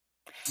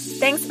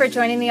Thanks for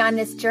joining me on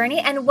this journey,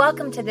 and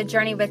welcome to the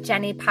Journey with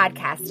Jenny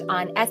podcast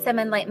on SM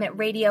Enlightenment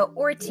Radio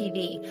or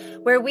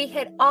TV, where we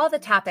hit all the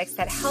topics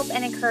that help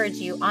and encourage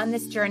you on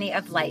this journey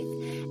of life.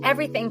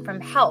 Everything from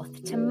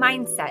health to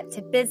mindset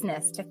to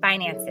business to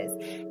finances.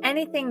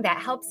 Anything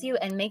that helps you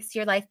and makes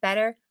your life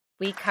better,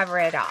 we cover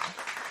it all.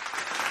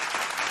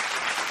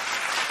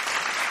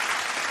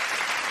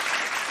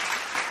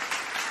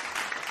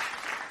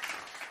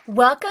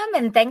 Welcome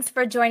and thanks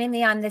for joining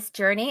me on this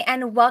journey,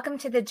 and welcome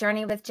to the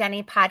Journey with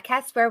Jenny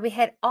podcast, where we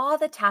hit all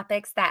the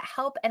topics that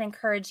help and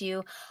encourage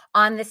you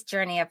on this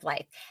journey of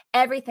life.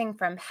 Everything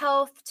from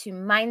health to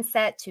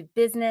mindset to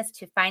business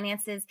to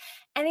finances,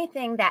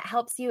 anything that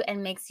helps you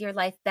and makes your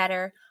life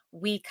better,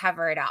 we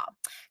cover it all.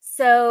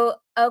 So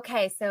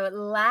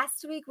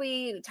last week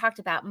we talked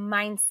about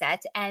mindset,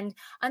 and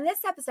on this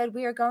episode,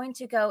 we are going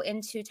to go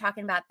into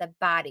talking about the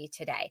body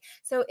today.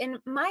 So in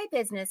my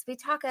business, we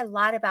talk a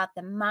lot about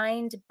the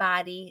mind,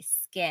 body,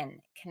 skin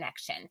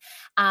connection.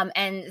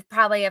 And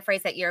probably a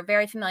phrase that you're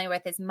very familiar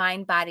with is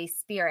mind, body,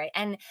 spirit.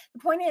 And the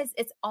point is,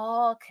 it's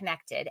all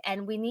connected,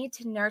 and we need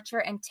to nurture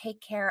and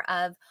take care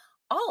of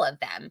all of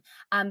them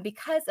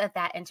because of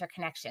that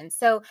interconnection.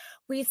 So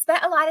we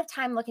spent a lot of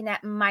time looking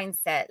at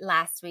mindset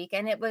last week,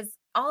 and it was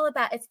all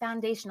about, it's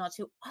foundational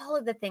to all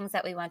of the things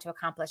that we want to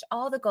accomplish,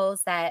 all the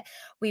goals that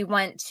we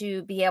want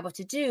to be able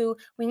to do.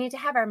 We need to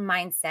have our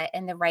mindset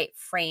in the right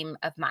frame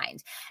of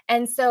mind.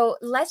 And so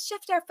let's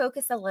shift our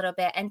focus a little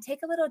bit and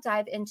take a little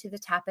dive into the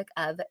topic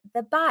of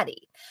the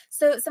body.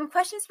 So some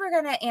questions we're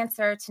going to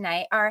answer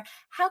tonight are,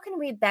 how can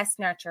we best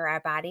nurture our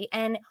body,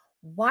 and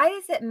why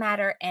does it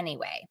matter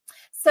anyway?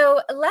 So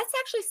let's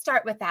actually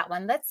start with that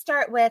one. Let's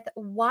start with,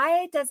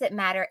 why does it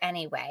matter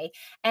anyway?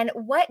 And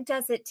what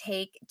does it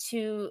take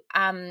to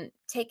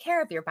take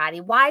care of your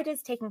body? Why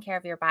does taking care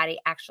of your body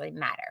actually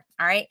matter?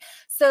 All right.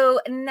 So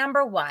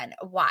number one,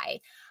 why?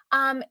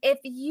 If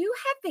you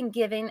have been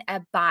given a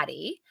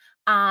body,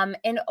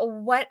 in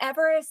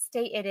whatever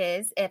state it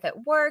is, if it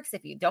works,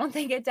 if you don't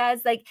think it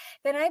does, then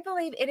I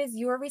believe it is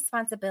your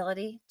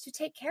responsibility to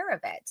take care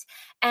of it.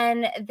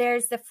 And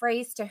there's the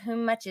phrase, to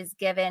whom much is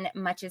given,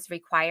 much is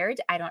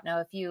required. I don't know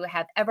if you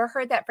have ever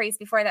heard that phrase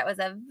before. That was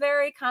a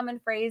very common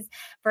phrase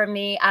for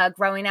me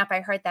growing up.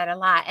 I heard that a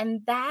lot.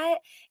 And that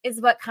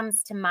is what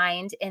comes to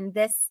mind in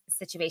this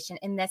situation,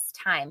 in this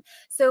time.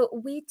 So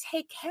we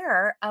take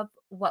care of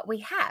what we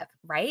have,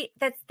 right?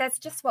 That's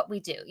just what we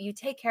do. You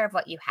take care of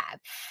what you have.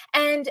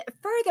 And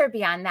further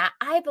beyond that,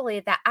 I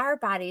believe that our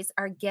bodies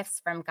are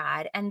gifts from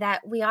God, and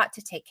that we ought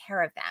to take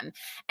care of them.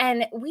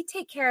 And we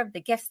take care of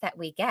the gifts that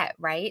we get,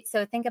 right?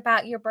 So think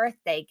about your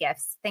birthday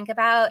gifts, think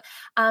about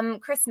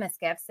Christmas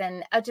gifts,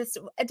 and just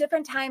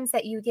different times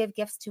that you give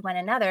gifts to one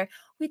another.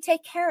 We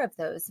take care of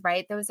those,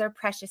 right? Those are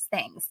precious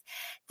things.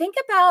 Think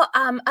about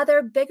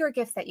other bigger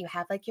gifts that you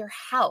have, like your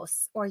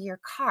house or your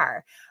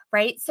car,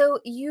 right? So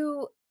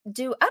you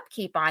do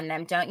upkeep on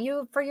them, don't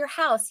you? For your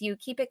house, you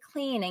keep it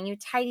clean and you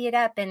tidy it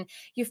up and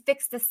you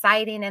fix the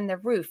siding and the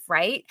roof,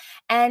 right?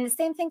 And the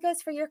same thing goes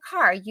for your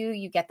car.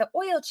 You get the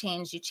oil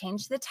change, you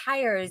change the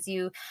tires,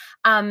 you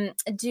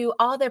do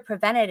all the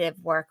preventative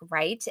work,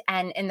 right?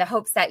 And in the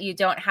hopes that you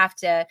don't have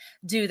to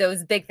do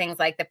those big things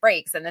like the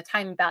brakes and the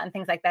timing belt and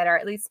things like that, or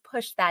at least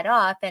push that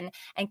off and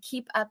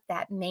keep up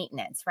that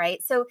maintenance,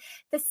 right? So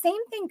the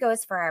same thing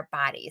goes for our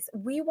bodies.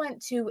 We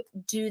want to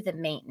do the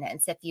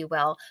maintenance, if you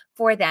will,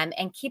 for them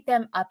and keep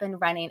them up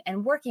and running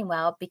and working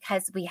well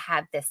because we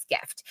have this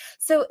gift.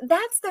 So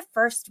that's the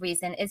first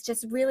reason, is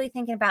just really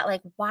thinking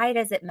about, why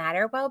does it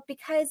matter? Well,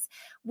 because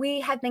we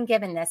have been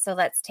given this, so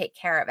let's take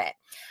care of it.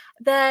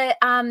 The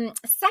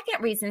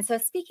second reason, so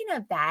speaking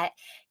of that,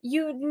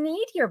 you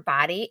need your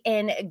body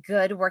in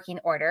good working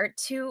order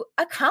to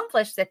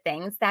accomplish the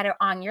things that are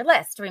on your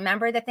list.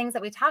 Remember the things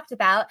that we talked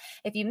about.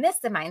 If you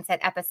missed the mindset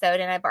episode,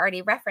 and I've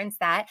already referenced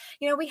that,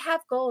 we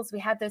have goals, we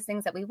have those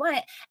things that we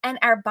want, and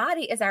our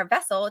body is our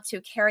vessel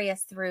to carry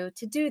us through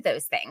to do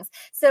those things.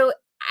 So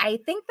I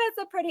think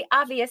that's a pretty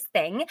obvious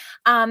thing,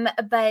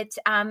 but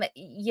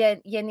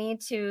you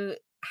need to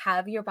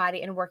have your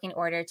body in working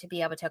order to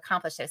be able to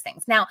accomplish those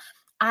things. Now,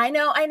 I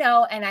know,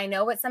 and I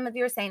know what some of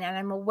you are saying, and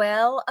I'm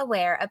well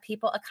aware of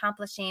people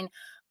accomplishing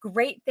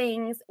great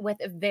things with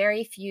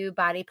very few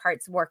body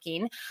parts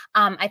working.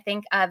 I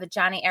think of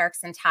Joni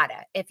Eareckson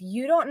Tada. If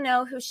you don't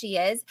know who she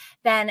is,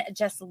 then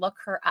just look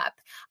her up.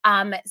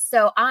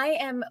 So I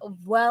am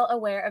well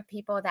aware of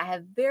people that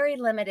have very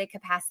limited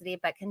capacity,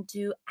 but can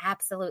do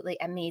absolutely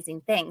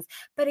amazing things.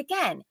 But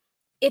again,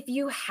 if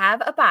you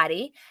have a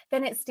body,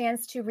 then it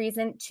stands to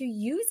reason to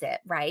use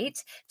it, right?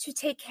 To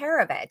take care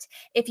of it.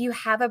 If you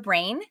have a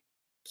brain,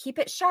 keep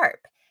it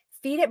sharp.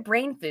 feed it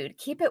brain food,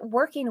 keep it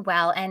working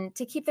well, and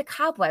to keep the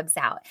cobwebs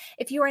out.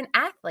 If you're an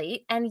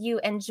athlete and you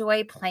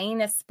enjoy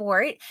playing a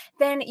sport,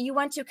 then you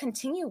want to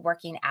continue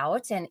working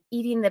out and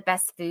eating the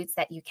best foods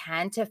that you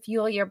can to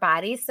fuel your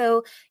body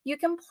so you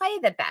can play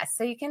the best,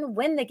 so you can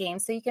win the game,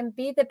 so you can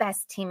be the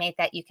best teammate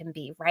that you can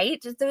be,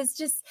 right?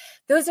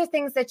 Those are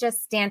things that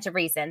just stand to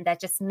reason, that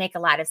just make a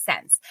lot of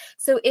sense.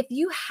 So if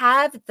you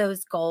have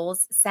those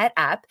goals set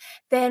up,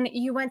 then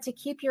you want to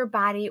keep your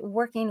body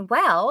working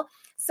well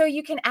so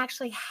you can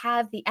actually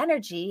have the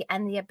energy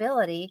and the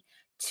ability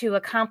to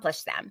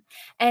accomplish them.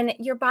 And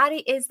your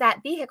body is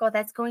that vehicle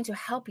that's going to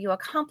help you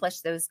accomplish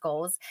those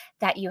goals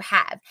that you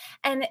have.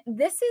 And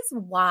this is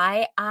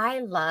why I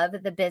love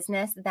the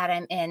business that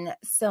I'm in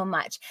so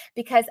much,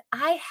 because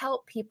I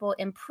help people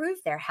improve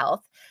their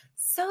health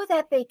so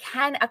that they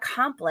can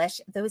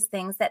accomplish those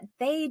things that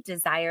they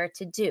desire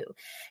to do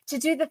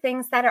the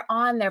things that are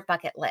on their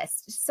bucket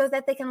list so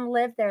that they can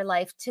live their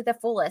life to the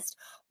fullest,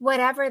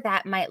 whatever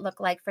that might look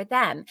like for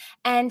them.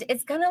 And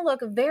it's going to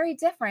look very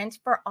different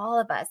for all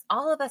of us.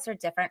 All of us are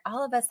different.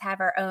 All of us have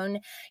our own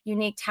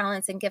unique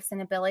talents and gifts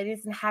and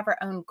abilities and have our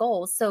own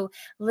goals. So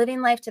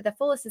living life to the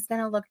fullest is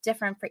going to look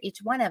different for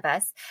each one of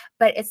us.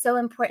 But it's so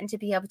important to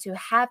be able to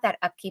have that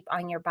upkeep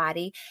on your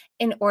body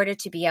in order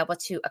to be able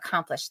to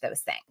accomplish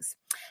those things.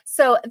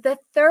 So the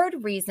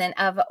third reason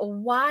of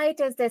why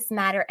does this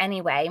matter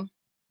anyway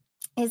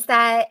is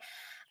that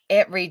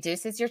it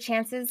reduces your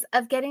chances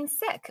of getting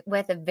sick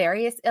with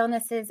various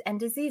illnesses and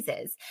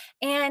diseases.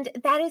 And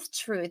that is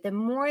true. The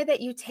more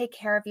that you take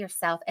care of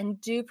yourself and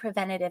do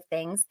preventative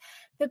things,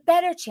 the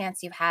better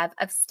chance you have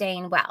of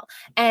staying well.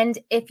 And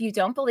if you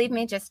don't believe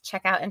me, just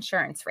check out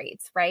insurance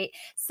rates, right?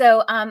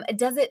 So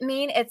does it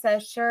mean it's a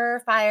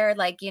surefire,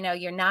 like,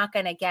 you're not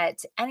going to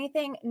get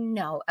anything?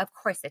 No, of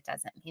course it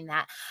doesn't mean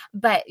that.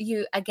 But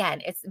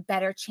again, it's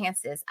better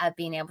chances of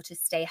being able to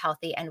stay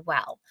healthy and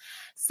well.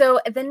 So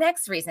the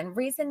next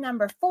reason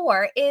number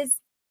 4 is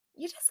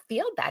you just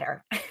feel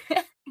better.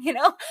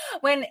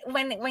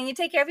 When you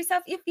take care of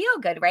yourself, you feel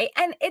good, right?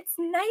 And it's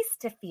nice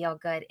to feel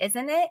good,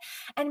 isn't it?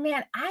 And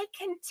man, I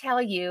can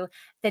tell you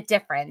the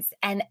difference.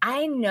 And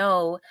I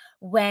know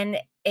when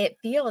it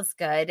feels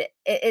good,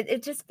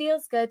 it just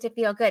feels good to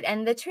feel good.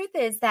 And the truth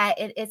is that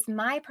it's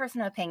my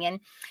personal opinion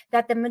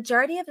that the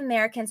majority of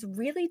Americans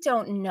really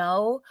don't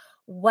know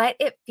what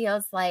it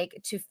feels like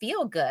to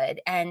feel good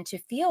and to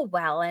feel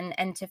well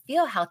and to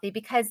feel healthy,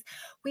 because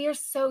we are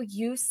so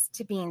used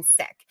to being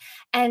sick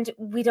and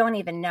we don't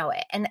even know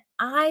it. And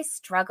I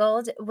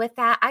struggled with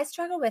that. I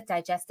struggled with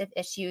digestive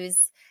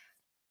issues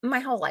my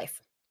whole life.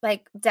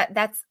 Like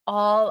that's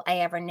all I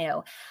ever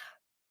knew.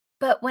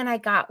 But when I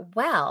got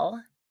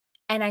well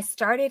and I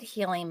started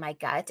healing my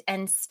gut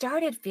and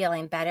started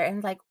feeling better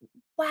and like,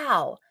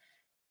 wow,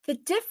 the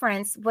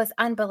difference was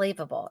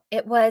unbelievable.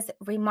 It was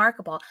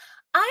remarkable.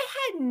 I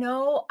had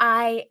no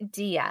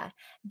idea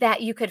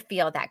that you could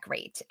feel that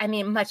great. I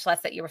mean, much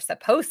less that you were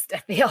supposed to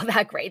feel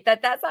that great,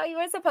 that's how you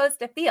were supposed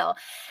to feel.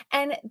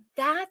 And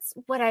that's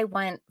what I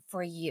want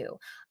for you.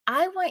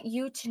 I want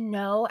you to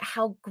know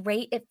how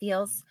great it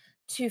feels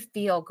to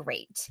feel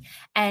great.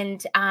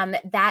 And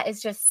that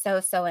is just so,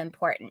 so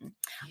important.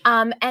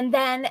 And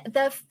then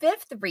the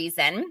fifth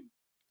reason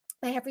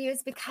I have for you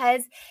is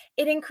because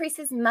it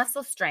increases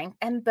muscle strength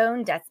and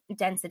bone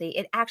density.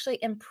 It actually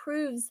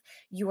improves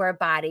your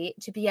body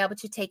to be able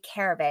to take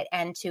care of it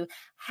and to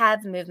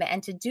have movement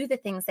and to do the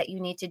things that you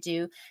need to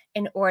do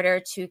in order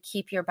to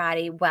keep your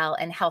body well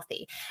and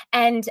healthy.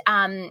 And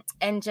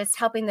just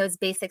helping those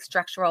basic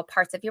structural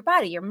parts of your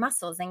body, your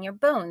muscles and your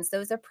bones.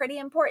 Those are pretty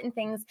important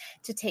things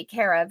to take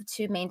care of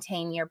to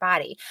maintain your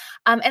body.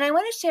 And I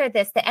want to share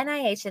this. The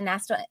NIH,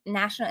 the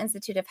National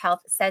Institute of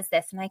Health, says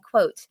this, and I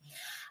quote,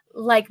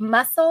 "Like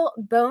muscle,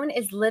 bone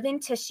is living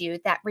tissue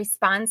that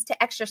responds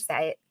to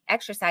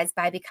exercise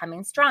by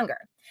becoming stronger.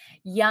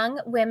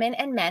 Young women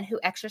and men who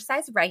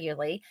exercise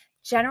regularly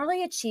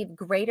generally achieve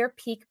greater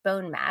peak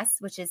bone mass,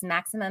 which is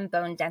maximum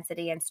bone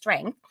density and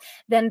strength,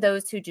 than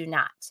those who do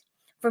not.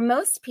 For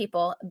most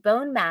people,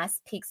 bone mass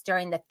peaks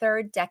during the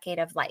 3rd decade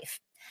of life.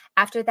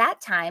 After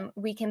that time,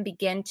 we can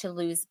begin to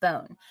lose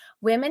bone.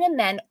 Women and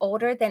men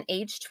older than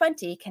age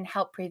 20 can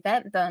help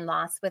prevent bone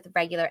loss with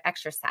regular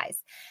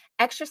exercise.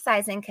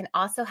 Exercising can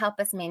also help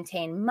us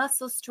maintain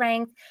muscle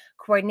strength,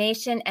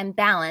 coordination, and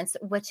balance,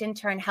 which in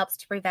turn helps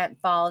to prevent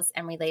falls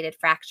and related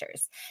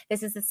fractures.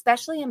 This is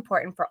especially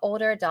important for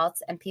older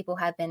adults and people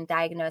who have been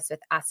diagnosed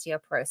with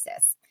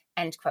osteoporosis."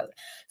 End quote.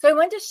 So I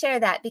wanted to share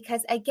that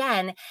because,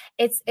 again,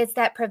 it's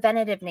that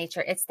preventative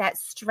nature. It's that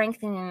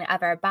strengthening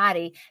of our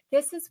body.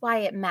 This is why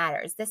it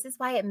matters. This is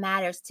why it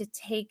matters to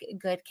take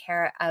good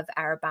care of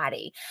our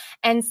body.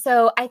 And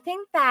so I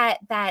think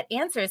that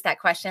answers that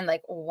question,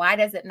 like, why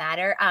does it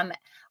matter?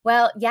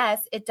 Well,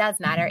 yes, it does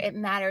matter. It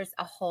matters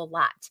a whole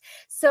lot.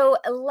 So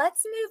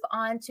let's move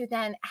on to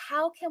then,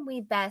 how can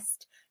we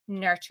best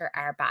nurture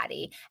our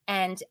body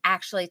and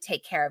actually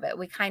take care of it.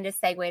 We kind of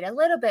segued a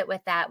little bit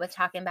with that, with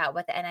talking about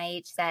what the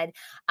NIH said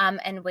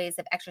and ways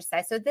of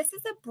exercise. So this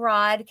is a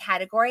broad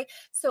category.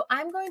 So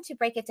I'm going to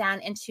break it down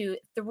into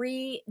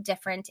 3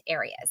 different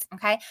areas.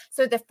 Okay.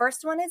 So the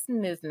first one is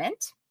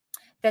movement.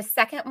 The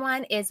second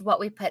one is what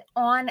we put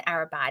on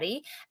our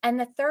body. And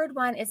the third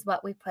one is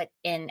what we put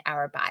in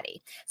our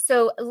body.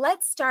 So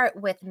let's start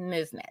with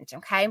movement.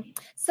 Okay.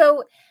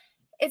 So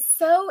it's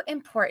so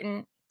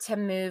important to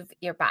move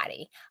your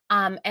body.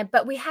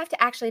 But we have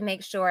to actually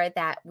make sure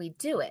that we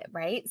do it,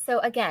 right? So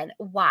again,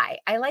 why?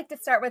 I like to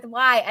start with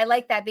why. I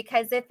like that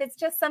because if it's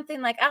just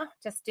something like, oh,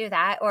 just do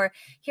that, or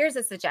here's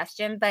a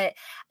suggestion, but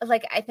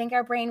like I think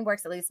our brain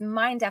works, at least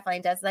mine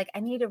definitely does. Like I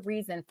need a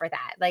reason for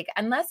that. Like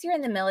unless you're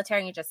in the military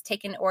and you're just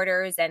taking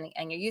orders and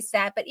you're used to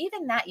that, but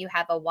even that you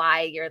have a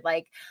why. You're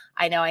like,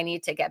 I know I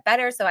need to get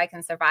better so I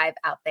can survive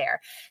out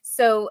there.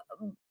 So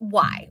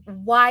why?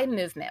 Why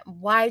movement?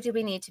 Why do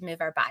we need to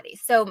move our body?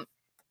 So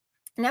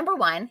number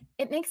one,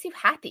 it makes you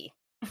happy.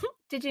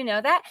 Did you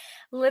know that?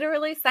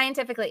 Literally,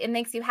 scientifically, it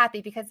makes you happy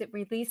because it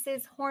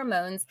releases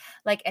hormones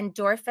like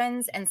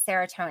endorphins and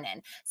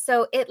serotonin.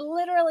 So it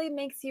literally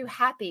makes you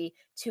happy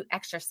to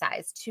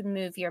exercise, to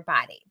move your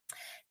body.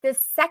 The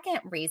second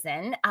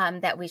reason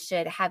that we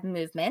should have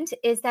movement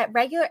is that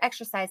regular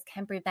exercise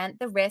can prevent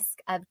the risk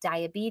of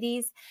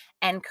diabetes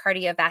and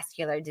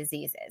cardiovascular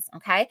diseases.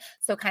 Okay.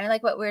 So, kind of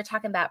like what we were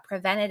talking about,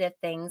 preventative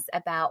things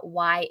about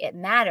why it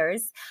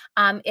matters,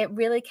 it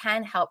really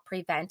can help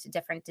prevent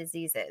different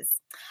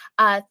diseases.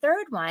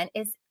 Third one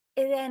is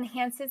it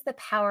enhances the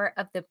power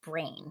of the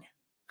brain.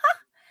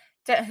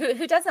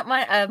 Who doesn't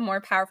want a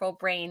more powerful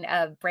brain,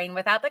 a brain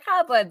without the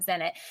cobwebs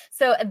in it?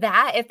 So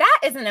that if that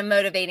isn't a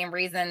motivating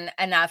reason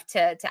enough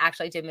to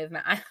actually do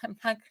movement, I'm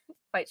not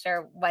quite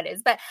sure what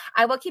is, but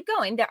I will keep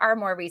going. There are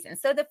more reasons.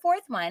 So the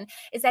fourth one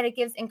is that it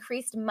gives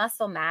increased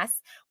muscle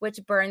mass, which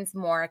burns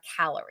more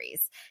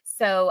calories.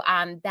 So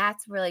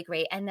that's really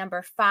great. And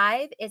number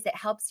 5 is it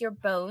helps your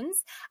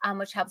bones,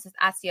 which helps with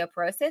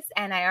osteoporosis.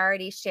 And I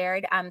already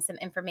shared some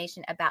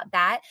information about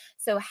that.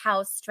 So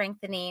how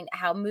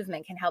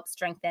movement can help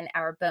strengthen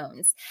our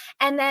bones.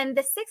 And then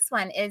the sixth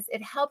one is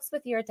it helps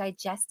with your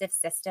digestive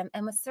system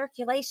and with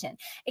circulation.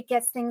 It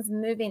gets things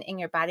moving in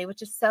your body,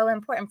 which is so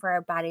important for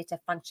our body to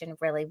function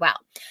really well.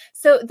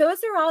 So those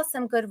are all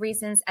some good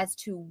reasons as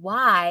to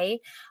why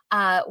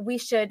we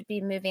should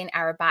be moving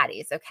our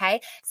bodies. Okay.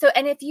 So,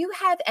 and if you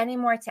have any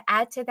more to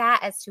add to that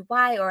as to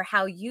why or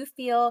how you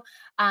feel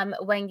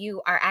when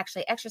you are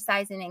actually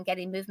exercising and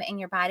getting movement in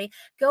your body,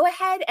 go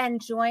ahead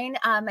and join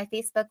my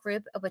Facebook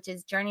group, which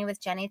is Journey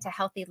with Jenny to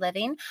Healthy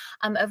Living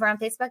over on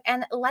Facebook.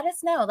 And let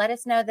us know. Let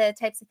us know the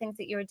types of things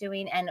that you're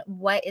doing and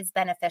what is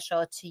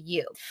beneficial to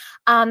you.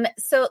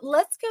 So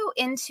let's go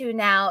into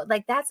now,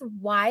 like that's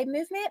why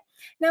movement.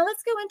 Now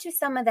let's go into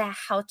some of the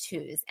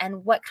how-tos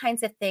and what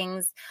kinds of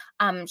things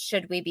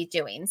should we be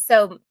doing.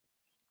 So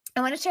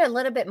I want to share a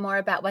little bit more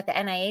about what the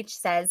NIH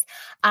says,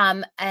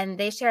 and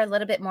they share a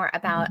little bit more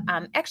about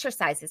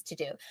exercises to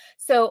do.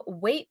 So,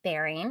 weight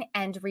bearing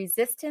and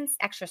resistance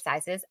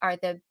exercises are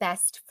the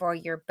best for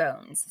your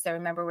bones. So,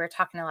 remember, we were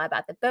talking a lot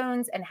about the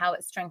bones and how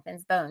it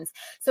strengthens bones.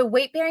 So,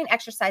 weight bearing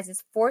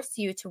exercises force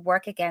you to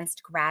work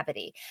against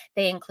gravity.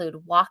 They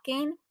include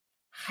walking,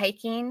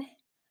 hiking,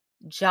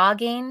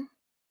 jogging,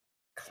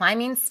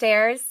 climbing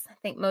stairs. I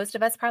think most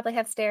of us probably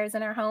have stairs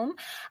in our home,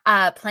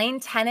 playing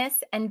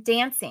tennis, and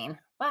dancing.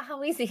 Wow,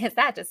 how easy is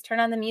that? Just turn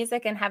on the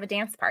music and have a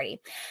dance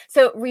party.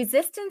 So,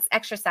 resistance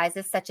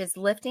exercises such as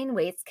lifting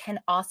weights can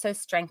also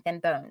strengthen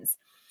bones.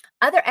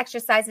 Other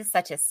exercises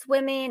such as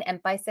swimming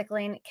and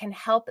bicycling can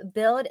help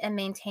build and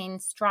maintain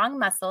strong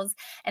muscles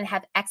and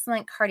have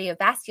excellent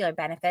cardiovascular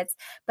benefits,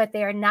 but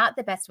they are not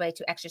the best way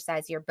to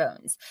exercise your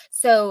bones.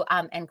 So,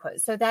 end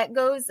quote. So that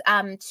goes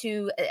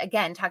to,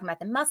 again, talking about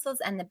the muscles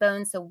and the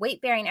bones. So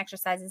weight bearing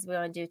exercises we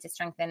want to do to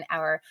strengthen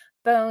our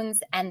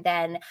bones. And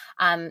then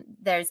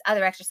there's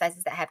other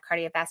exercises that have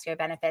cardiovascular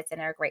benefits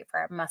and are great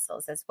for our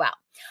muscles as well.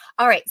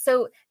 All right.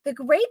 So the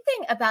great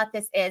thing about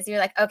this is you're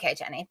like, okay,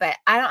 Jenny, but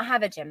I don't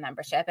have a gym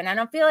membership and I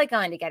don't feel like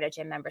going to get a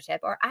gym membership,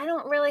 or I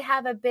don't really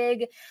have a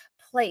big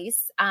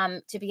place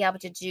to be able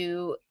to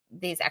do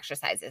these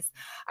exercises.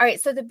 All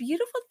right. So the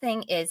beautiful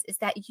thing is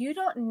that you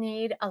don't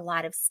need a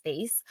lot of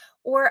space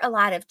or a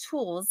lot of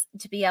tools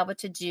to be able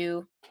to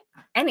do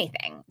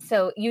anything.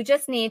 So you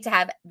just need to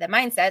have the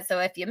mindset. So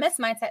if you miss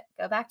mindset,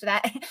 go back to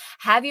that,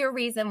 have your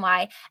reason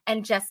why,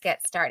 and just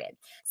get started.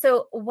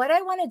 So what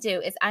I want to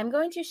do is I'm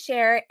going to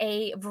share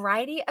a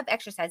variety of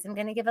exercises. I'm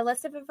going to give a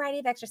list of a variety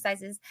of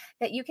exercises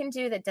that you can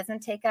do that doesn't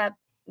take up,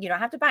 you don't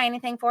have to buy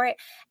anything for it,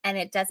 and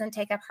it doesn't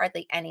take up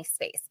hardly any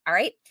space. All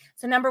right.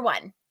 So number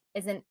 1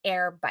 is an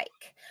air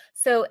bike.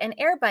 So an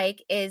air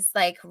bike is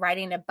like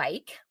riding a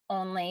bike,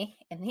 only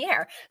in the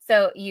air.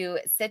 So you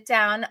sit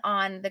down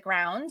on the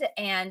ground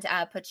and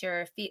put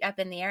your feet up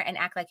in the air and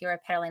act like you're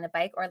pedaling a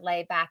bike, or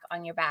lay back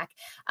on your back.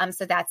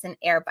 So that's an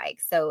air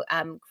bike. So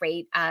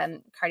great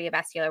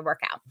cardiovascular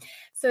workout.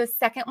 So the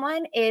second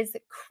one is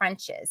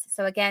crunches.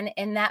 So again,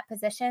 in that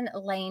position,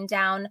 laying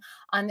down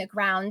on the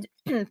ground,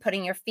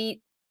 putting your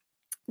feet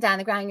down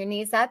the ground, your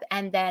knees up,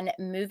 and then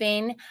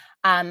moving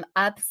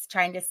up,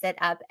 trying to sit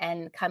up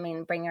and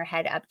bring your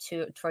head up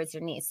towards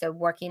your knees. So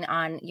working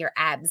on your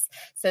abs.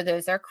 So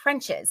those are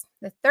crunches.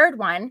 The third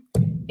one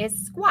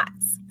is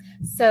squats.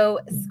 So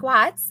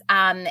squats,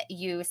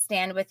 you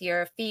stand with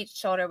your feet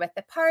shoulder width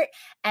apart,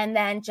 and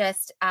then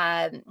just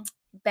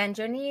bend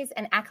your knees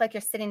and act like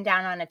you're sitting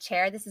down on a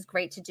chair. This is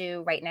great to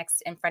do right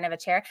next in front of a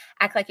chair.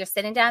 Act like you're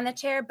sitting down in the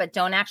chair, but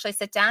don't actually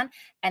sit down,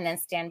 and then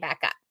stand back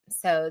up.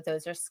 So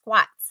those are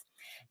squats.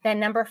 Then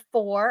number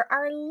 4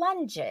 are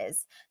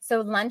lunges.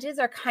 So lunges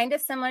are kind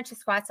of similar to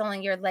squats,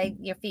 only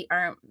your feet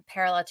aren't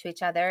parallel to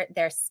each other.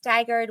 They're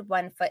staggered.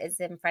 One foot is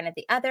in front of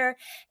the other,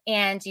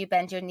 and you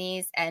bend your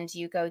knees and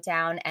you go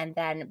down and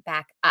then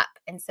back up.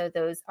 And so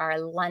those are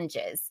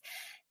lunges.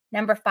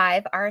 Number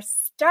 5 are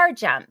star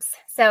jumps.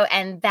 So,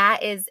 and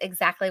that is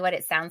exactly what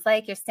it sounds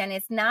like. You're standing.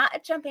 It's not a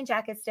jumping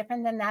jack. It's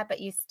different than that,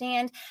 but you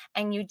stand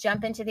and you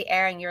jump into the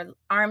air, and your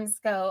arms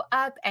go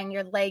up and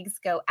your legs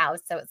go out.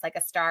 So it's like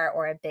a star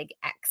or a big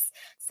X.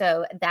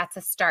 So that's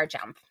a star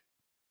jump.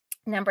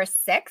 Number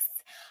 6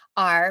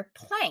 are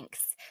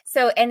planks.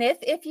 So, and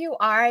if you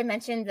are, I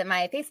mentioned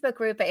my Facebook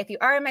group, but if you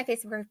are in my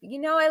Facebook group,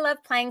 I love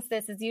planks.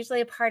 This is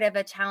usually a part of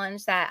a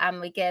challenge that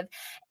we give.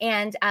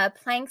 And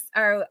planks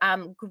are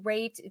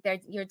great.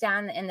 You're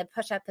down in the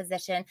push-up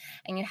position,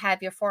 and you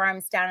have your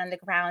forearms down on the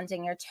ground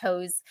and your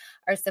toes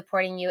are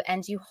supporting you.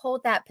 And you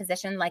hold that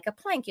position like a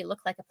plank. You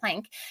look like a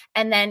plank.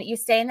 And then you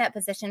stay in that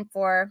position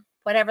for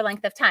whatever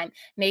length of time.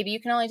 Maybe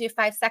you can only do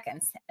 5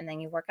 seconds, and then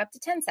you work up to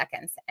 10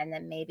 seconds, and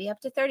then maybe up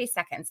to 30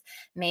 seconds,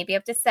 maybe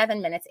up to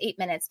 7 minutes, 8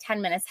 minutes,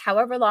 10 minutes,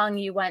 however long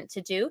you want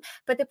to do.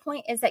 But the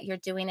point is that you're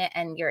doing it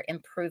and you're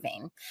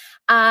improving.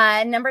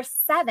 Number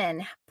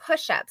 7,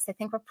 push-ups. I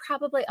think we're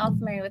probably all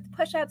familiar with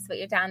push-ups, but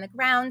you're down on the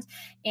ground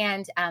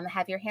and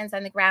have your hands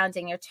on the ground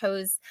and your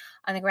toes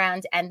on the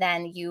ground, and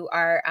then you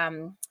are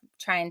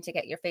trying to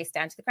get your face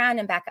down to the ground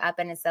and back up,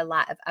 and it's a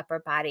lot of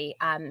upper body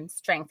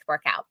strength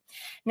workout.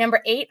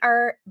 Number 8 are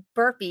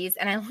burpees,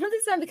 and I love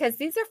this one because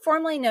these are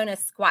formerly known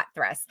as squat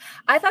thrusts.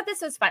 I thought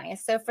this was funny.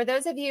 So for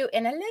those of you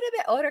in a little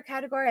bit older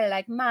category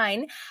like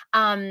mine,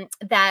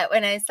 that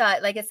when I saw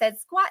it, like it said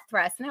squat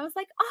thrust, and I was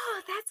like,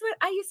 oh, that's what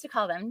I used to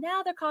call them.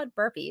 Now they're called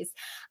burpees.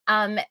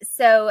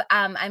 So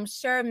I'm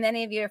sure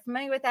many of you are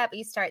familiar with that, but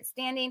you start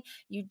standing,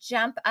 you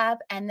jump up,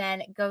 and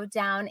then go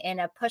down in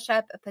a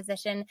push-up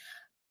position.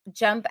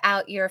 Jump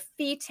out your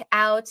feet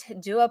out,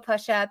 do a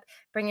push-up,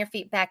 bring your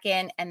feet back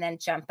in, and then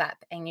jump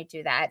up. And you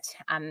do that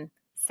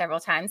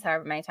several times,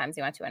 however many times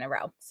you want to in a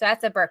row. So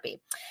that's a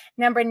burpee.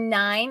 Number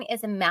 9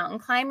 is a mountain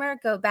climber.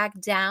 Go back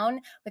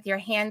down with your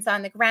hands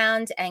on the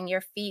ground and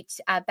your feet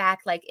back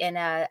like in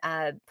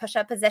a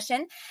push-up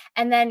position.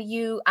 And then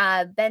you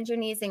bend your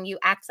knees and you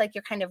act like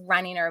you're kind of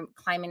running or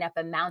climbing up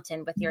a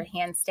mountain with your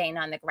hands staying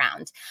on the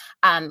ground.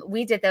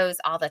 We did those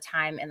all the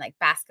time in like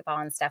basketball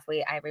and stuff.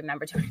 I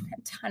remember doing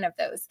a ton of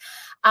those.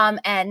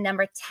 And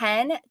number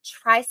 10,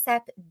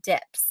 tricep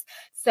dips.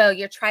 So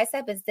your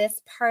tricep is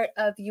this part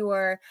of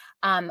your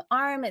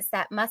arm. It's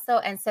that muscle.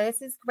 And so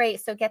this is great.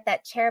 So get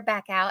that chair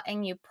back out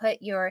and you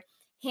put your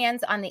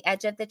hands on the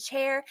edge of the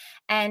chair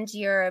and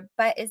your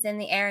butt is in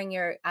the air and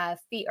your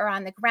feet are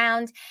on the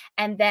ground.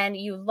 And then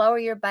you lower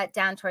your butt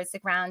down towards the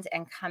ground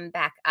and come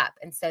back up.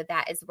 And so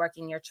that is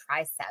working your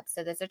triceps.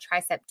 So those are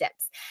tricep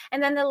dips.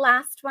 And then the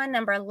last one,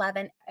 number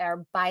 11,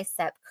 are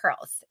bicep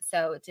curls.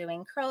 So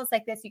doing curls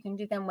like this, you can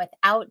do them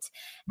without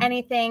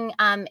anything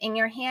in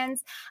your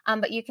hands,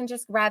 but you can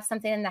just grab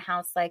something in the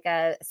house like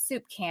a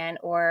soup can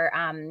or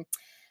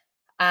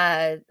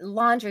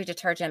laundry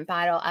detergent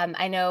bottle.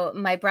 I know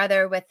my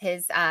brother with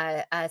his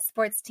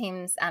sports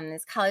teams,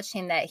 his college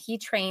team that he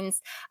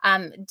trains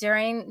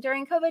during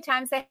COVID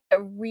times, they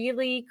are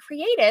really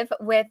creative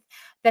with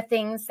the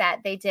things that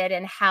they did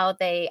and how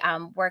they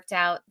worked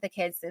out the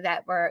kids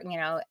that were,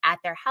 at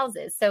their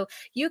houses. So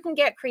you can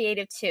get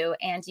creative too,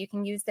 and you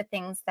can use the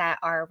things that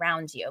are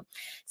around you.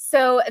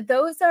 So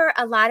those are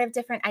a lot of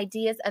different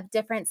ideas of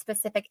different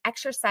specific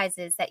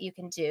exercises that you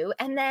can do.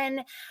 And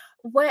then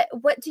what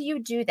do you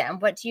do then?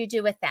 What do you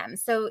do with them?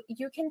 So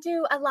you can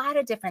do a lot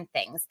of different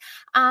things.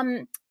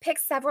 Pick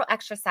several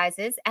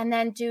exercises and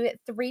then do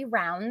 3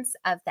 rounds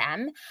of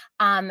them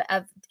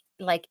of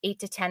like 8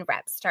 to 10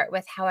 reps. Start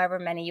with however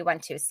many you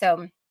want to.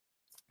 So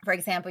for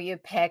example, you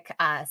pick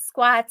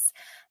squats,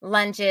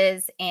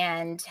 lunges,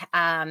 and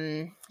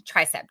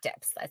tricep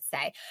dips, let's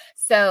say.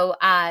 So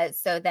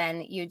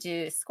then you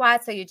do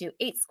squats. So you do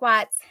 8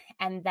 squats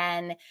and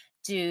then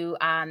do,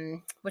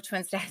 which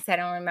ones did I say? I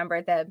don't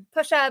remember, the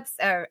push-ups,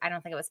 or I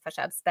don't think it was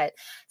push-ups, but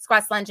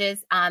squats,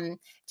 lunges,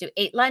 do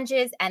 8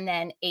 lunges and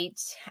then 8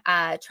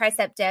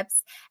 tricep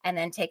dips, and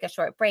then take a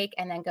short break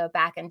and then go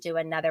back and do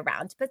another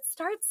round. But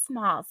start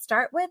small,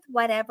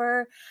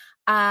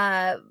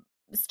 uh,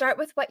 start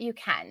with what you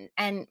can.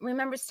 And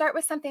remember, start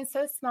with something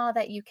so small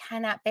that you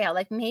cannot fail.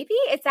 Like maybe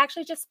it's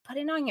actually just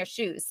putting on your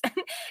shoes,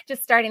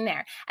 just starting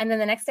there. And then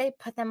the next day,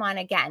 put them on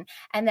again.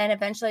 And then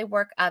eventually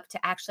work up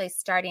to actually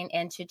starting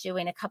into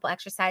doing a couple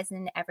exercises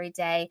in every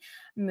day,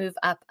 move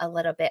up a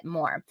little bit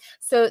more.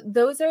 So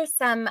those are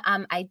some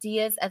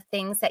ideas of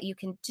things that you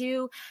can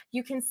do.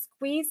 You can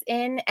squeeze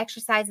in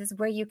exercises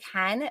where you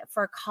can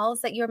for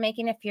calls that you're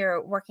making if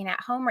you're working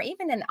at home or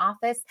even in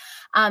office.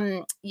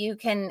 You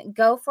can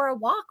go for a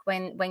walk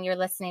when you're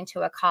listening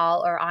to a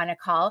call or on a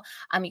call.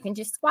 You can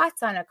do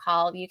squats on a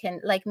call. You can,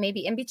 like,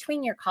 maybe in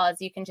between your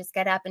calls, you can just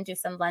get up and do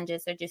some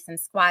lunges or do some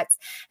squats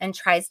and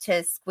tries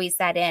to squeeze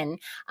that in.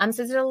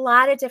 So there's a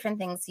lot of different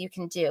things you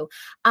can do.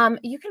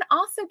 You can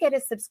also get a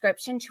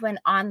subscription to an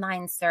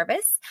online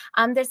service.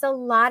 There's a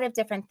lot of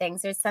different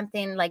things. There's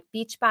something like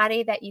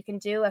Beachbody that you can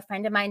do. A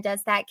friend of mine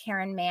does that,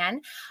 Karen Mann.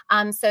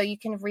 So you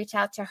can reach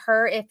out to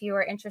her if you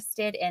are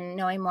interested in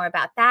knowing more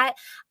about that.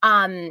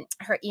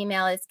 Her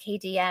email is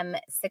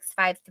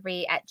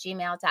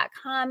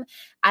kdm653@gmail.com.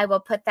 I will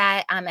put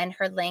that and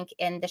her link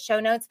in the show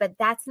notes, but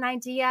that's an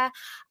idea.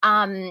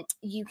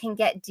 You can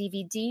get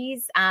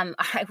DVDs.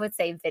 I would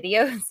say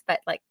videos,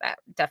 but like that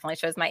definitely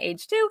shows my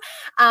age too.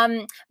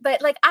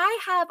 But like I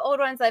have old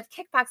ones of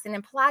kickboxing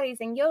and Pilates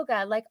and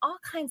yoga, like all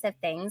kinds of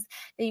things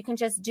that you can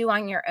just do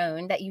on your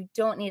own that you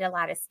don't need a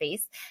lot of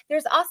space.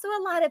 There's also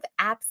a lot of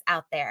apps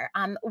out there.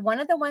 One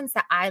of the ones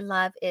that I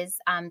love is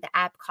the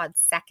app called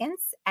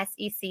Seconds,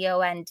 Seconds.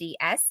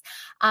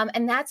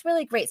 And that's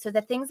really great. So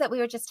the things that we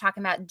were just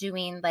talking about,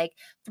 doing like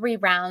 3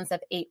 rounds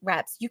of 8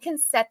 reps, you can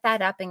set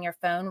that up in your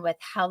phone with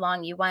how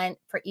long you want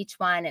for each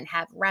one and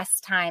have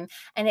rest time,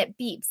 and it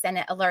beeps and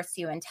it alerts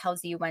you and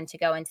tells you when to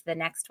go into the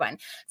next one.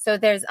 So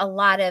there's a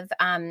lot of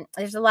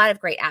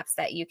great apps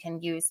that you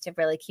can use to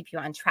really keep you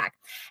on track.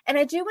 And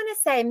I do want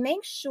to say,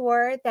 make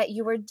sure that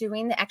you are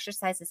doing the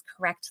exercises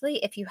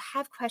correctly. If you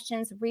have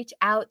questions, reach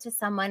out to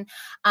someone.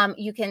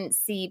 You can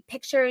see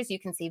pictures, you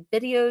can see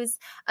videos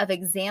of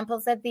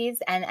examples of these,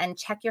 and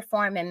check your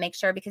form and make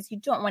sure, because you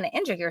don't want to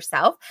injure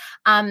yourself.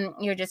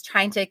 You're just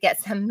trying to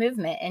get some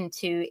movement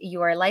into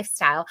your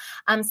lifestyle.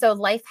 So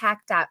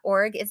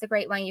lifehack.org is a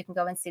great one. You can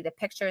go and see the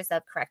pictures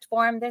of correct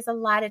form. There's a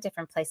lot of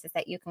different places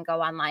that you can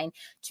go online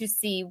to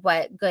see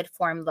what good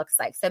form looks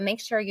like. So make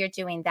sure you're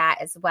doing that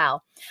as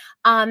well.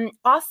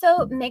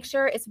 Also, make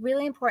sure it's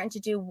really important to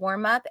do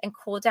warm up and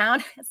cool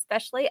down,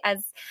 especially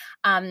as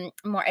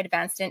more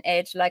advanced in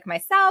age like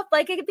myself.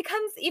 Like it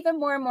becomes even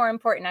more and more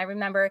important. I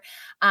remember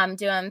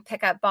doing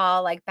pickup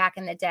ball like back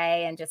in the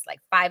day, and just like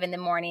 5 in the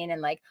morning,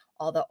 and like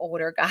all the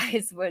older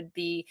guys would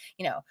be,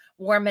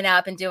 warming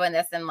up and doing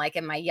this. And like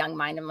in my young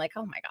mind, I'm like,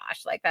 oh my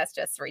gosh, like that's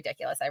just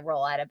ridiculous. I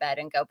roll out of bed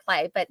and go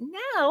play. But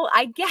now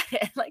I get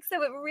it. Like,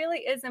 so it really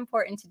is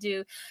important to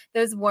do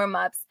those warm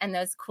ups and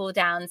those cool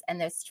downs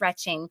and those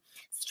stretching.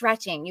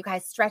 You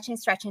guys, stretching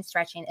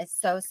is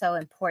so, so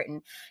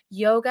important.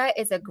 Yoga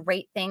is a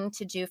great thing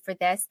to do for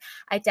this.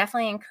 I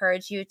definitely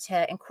encourage you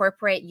to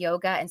incorporate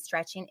yoga and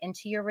stretching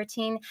into your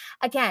routine.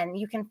 Again,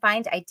 you can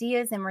find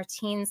ideas and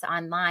routines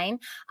online.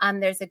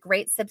 There's a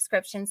great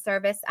subscription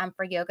service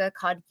for yoga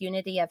called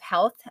Unity of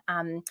Health.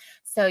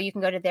 So you can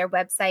go to their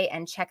website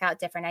and check out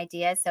different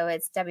ideas. So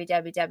it's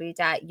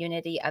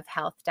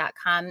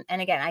www.unityofhealth.com.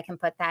 And again, I can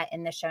put that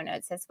in the show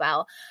notes as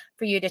well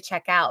for you to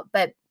check out.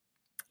 But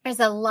there's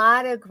a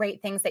lot of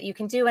great things that you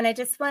can do. And I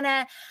just want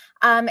to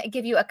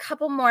give you a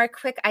couple more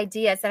quick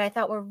ideas that I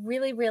thought were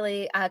really,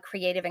 really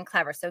creative and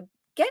clever. So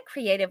get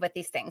creative with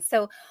these things.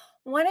 So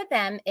one of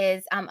them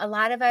is a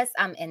lot of us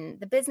in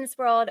the business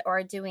world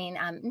are doing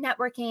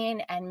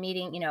networking and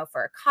meeting,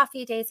 for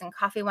coffee dates and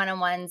coffee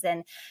one-on-ones.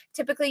 And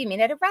typically you meet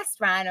at a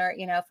restaurant or,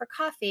 for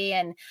coffee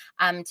and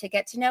to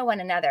get to know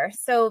one another.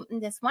 So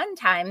this one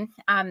time,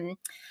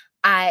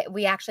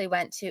 we actually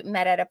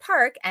met at a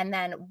park and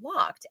then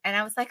walked. And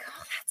I was like,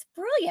 oh, that's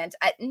brilliant.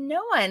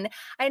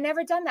 I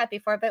never done that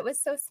before, but it was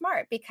so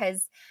smart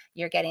because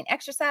you're getting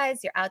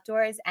exercise, you're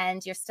outdoors,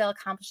 and you're still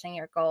accomplishing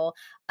your goal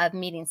of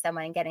meeting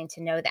someone and getting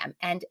to know them.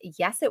 And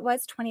yes, it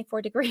was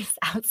 24 degrees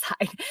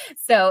outside.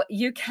 So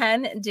you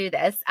can do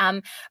this,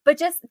 but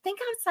just think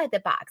outside the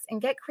box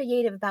and get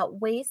creative about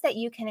ways that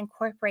you can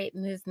incorporate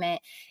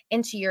movement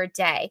into your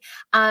day.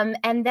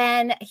 And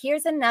then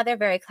here's another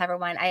very clever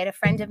one. I had a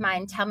friend of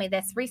mine tell me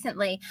this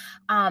recently,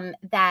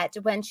 that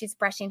when she's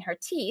brushing her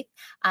teeth,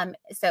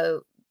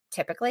 so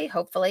typically,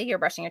 hopefully, you're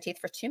brushing your teeth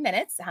for 2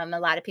 minutes. A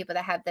lot of people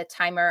that have the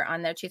timer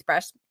on their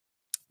toothbrush,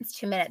 It's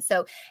 2 minutes.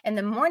 So in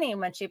the morning,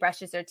 when she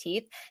brushes her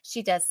teeth,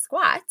 she does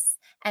squats.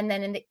 And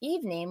then in the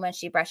evening, when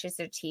she brushes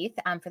her teeth,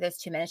 for those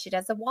 2 minutes, she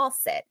does a wall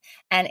sit.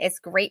 And it's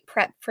great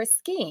prep for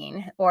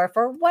skiing or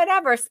for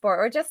whatever sport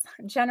or just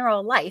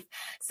general life.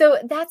 So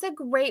that's a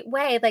great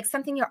way, like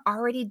something you're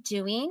already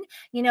doing,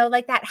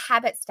 like that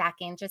habit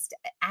stacking, just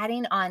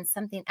adding on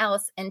something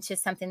else into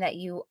something that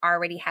you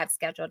already have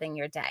scheduled in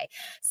your day.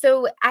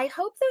 So I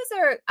hope those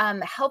are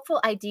helpful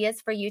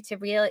ideas for you to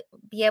really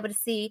be able to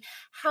see,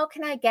 how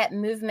can I get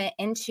movement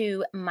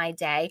into my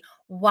day?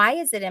 Why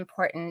is it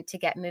important to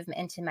get movement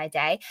into my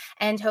day?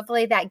 And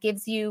hopefully that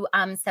gives you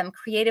some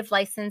creative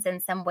license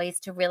and some ways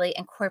to really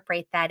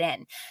incorporate that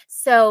in.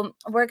 So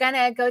we're going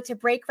to go to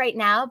break right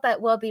now,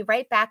 but we'll be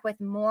right back with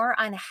more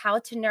on how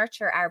to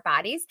nurture our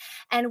bodies.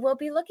 And we'll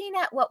be looking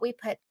at what we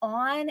put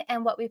on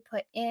and what we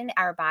put in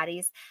our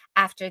bodies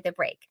after the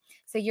break.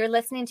 So you're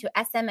listening to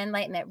SM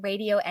Enlightenment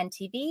Radio and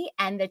TV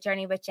and the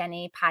Journey with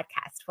Jenny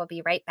podcast. We'll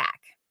be right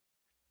back.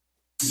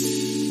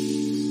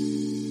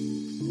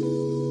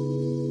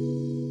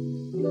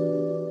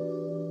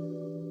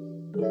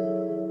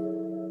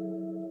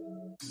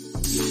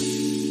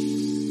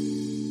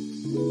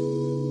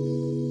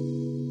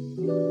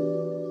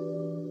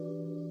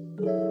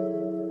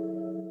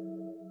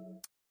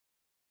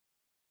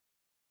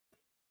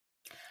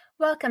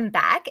 Welcome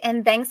back,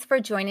 and thanks for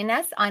joining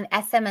us on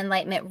SM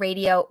Enlightenment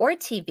Radio or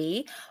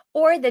TV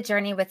or the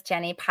Journey with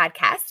Jenny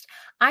podcast.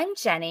 I'm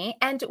Jenny,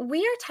 and we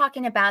are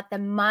talking about the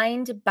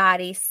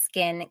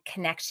mind-body-skin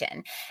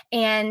connection,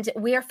 and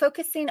we are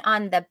focusing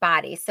on the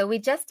body. So we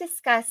just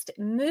discussed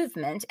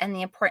movement and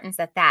the importance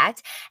of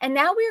that, and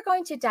now we are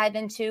going to dive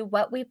into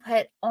what we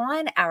put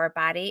on our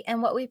body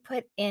and what we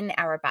put in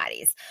our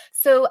bodies.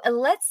 So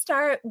let's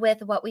start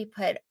with what we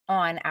put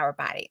on our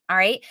body. All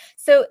right.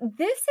 So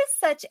this is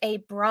such a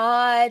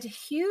broad,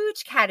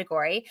 huge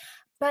category,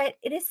 but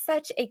it is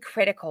such a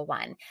critical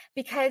one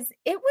because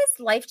it was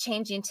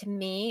life-changing to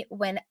me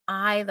when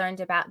I learned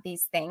about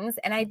these things.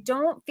 And I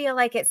don't feel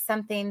like it's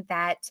something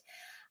that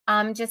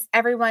just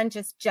everyone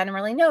just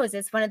generally knows.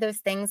 It's one of those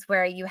things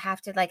where you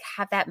have to like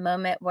have that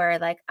moment where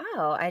like,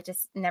 oh, I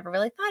just never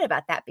really thought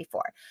about that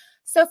before.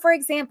 So for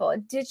example,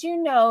 did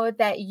you know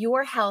that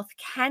your health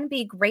can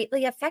be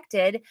greatly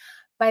affected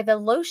by the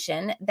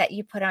lotion that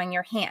you put on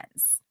your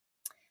hands,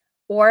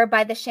 or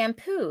by the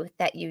shampoo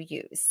that you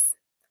use,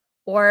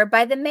 or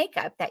by the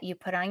makeup that you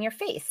put on your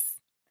face,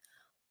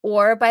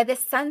 or by the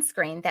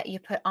sunscreen that you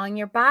put on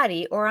your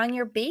body or on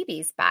your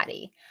baby's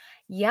body?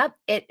 Yep,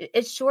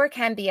 it sure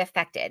can be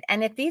affected.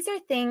 And if these are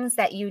things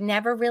that you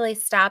never really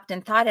stopped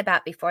and thought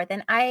about before,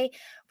 then I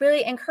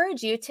really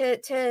encourage you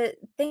to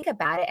think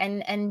about it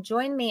and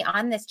join me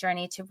on this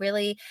journey to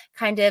really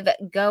kind of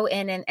go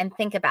in and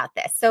think about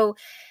this. So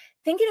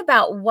thinking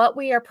about what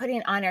we are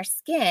putting on our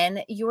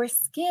skin, your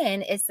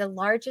skin is the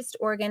largest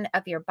organ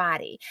of your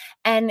body.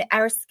 And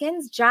our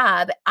skin's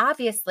job,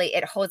 obviously,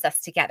 it holds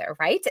us together,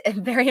 right? A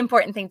very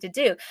important thing to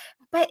do.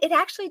 But it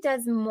actually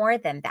does more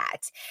than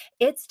that.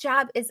 Its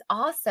job is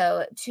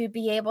also to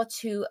be able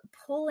to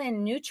pull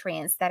in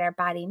nutrients that our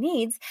body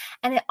needs.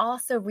 And it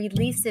also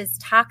releases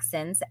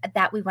toxins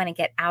that we want to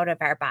get out of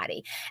our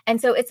body.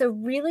 And so it's a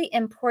really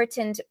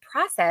important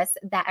process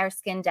that our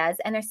skin does.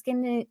 And our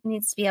skin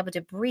needs to be able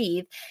to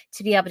breathe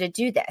to be able to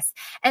do this.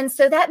 And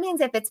so that means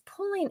if it's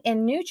pulling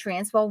in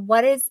nutrients, well,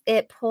 what is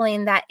it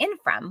pulling that in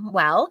from?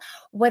 Well,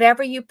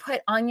 whatever you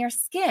put on your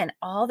skin,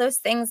 all those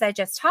things I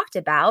just talked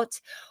about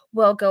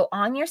will go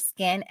on your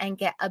skin and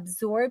get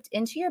absorbed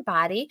into your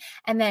body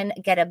and then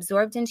get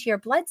absorbed into your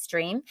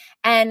bloodstream.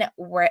 And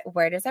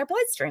where does our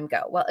bloodstream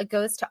go? Well, it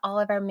goes to all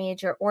of our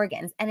major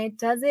organs, and it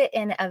does it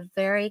in a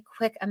very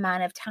quick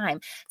amount of time,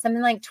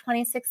 something like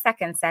 26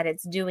 seconds that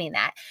it's doing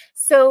that.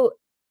 So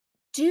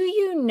do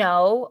you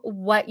know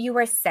what you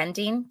are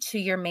sending to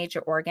your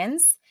major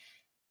organs?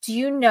 Do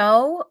you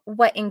know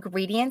what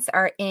ingredients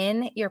are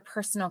in your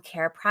personal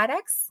care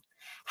products?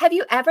 Have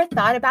you ever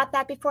thought about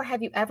that before?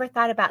 Have you ever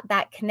thought about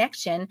that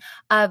connection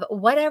of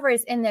whatever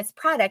is in this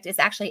product is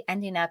actually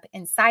ending up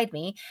inside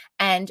me,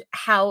 and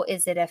how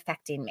is it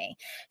affecting me?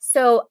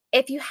 So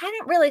if you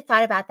hadn't really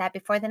thought about that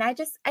before, then I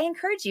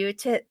encourage you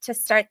to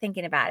start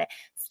thinking about it,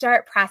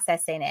 start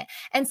processing it.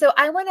 And so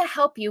I want to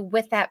help you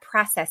with that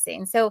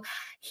processing. So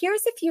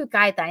here's a few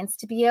guidelines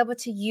to be able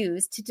to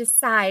use to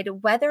decide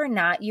whether or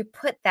not you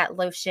put that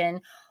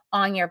lotion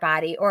on your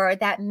body or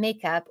that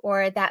makeup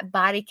or that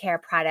body care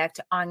product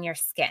on your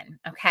skin.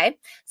 Okay.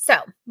 So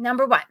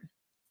number one,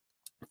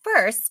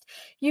 first,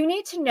 you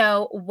need to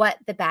know what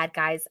the bad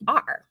guys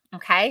are.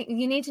 Okay.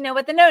 You need to know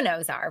what the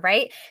no-nos are,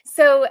 right?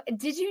 So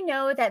did you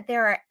know that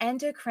there are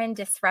endocrine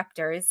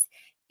disruptors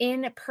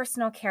in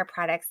personal care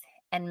products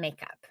and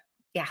makeup?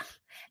 Yeah.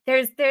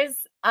 There's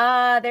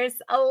a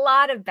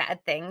lot of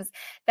bad things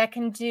that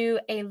can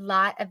do a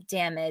lot of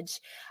damage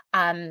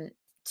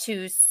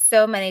to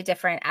so many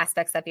different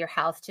aspects of your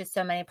health, to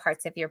so many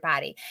parts of your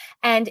body.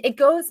 And it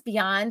goes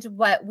beyond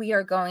what we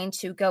are going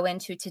to go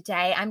into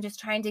today. I'm just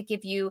trying to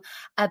give you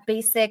a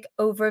basic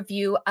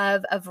overview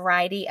of a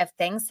variety of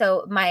things.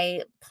 So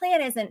my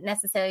plan isn't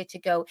necessarily to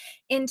go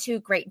into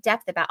great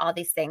depth about all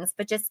these things,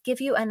 but just give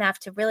you enough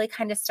to really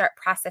kind of start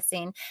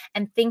processing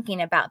and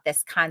thinking about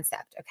this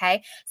concept.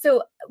 Okay.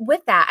 So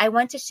with that, I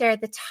want to share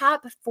the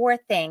top 4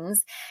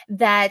 things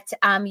that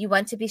you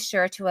want to be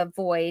sure to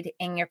avoid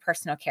in your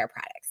personal care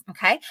products.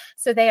 Okay.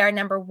 So they are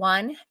number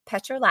 1,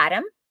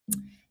 petrolatum,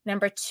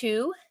 number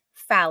 2,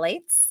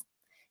 phthalates,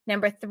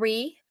 number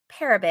 3,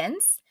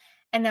 parabens,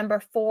 and number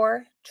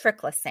 4,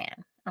 triclosan.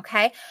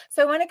 Okay.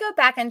 So I want to go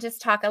back and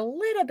just talk a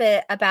little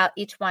bit about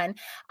each one.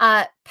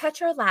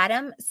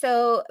 Petrolatum.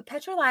 So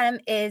petrolatum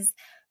is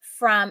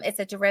it's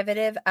a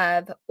derivative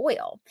of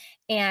oil.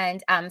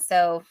 And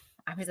so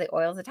obviously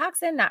oil is a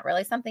toxin, not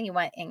really something you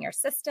want in your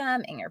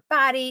system, in your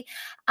body.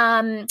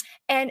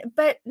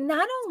 But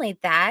not only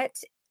that,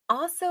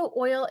 also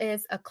oil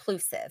is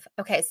occlusive.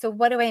 Okay, so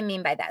what do I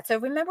mean by that? So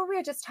remember, we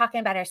were just talking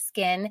about our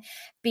skin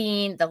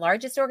being the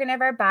largest organ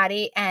of our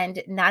body,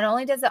 and not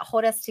only does it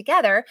hold us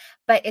together,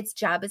 but its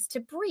job is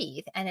to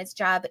breathe, and its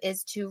job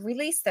is to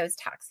release those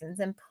toxins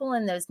and pull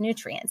in those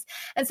nutrients.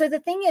 And so the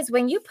thing is,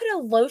 when you put a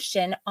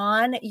lotion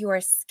on your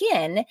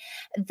skin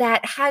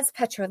that has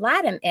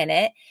petrolatum in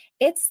it,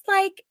 it's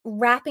like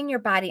wrapping your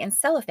body in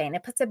cellophane.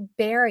 It puts a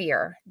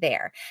barrier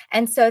there.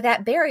 And so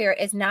that barrier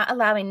is not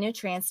allowing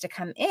nutrients to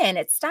come in.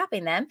 It's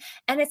stopping them.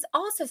 And it's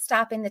also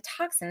stopping the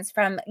toxins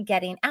from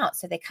getting out.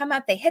 So they come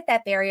up, they hit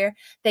that barrier,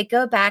 they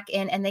go back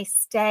in, and they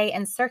stay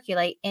and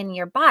circulate in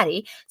your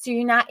body. So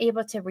you're not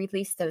able to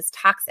release those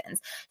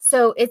toxins.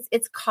 So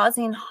it's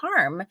causing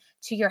harm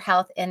to your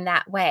health in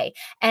that way.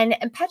 And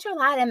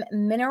petrolatum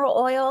mineral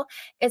oil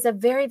is a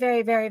very,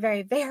 very, very,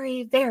 very,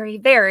 very, very,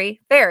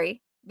 very,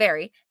 very,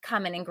 very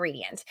common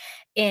ingredient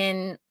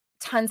in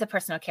tons of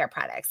personal care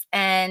products.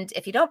 And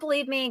if you don't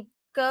believe me,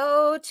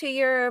 go to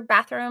your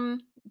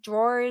bathroom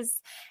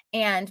drawers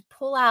and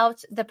pull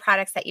out the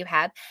products that you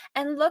have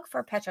and look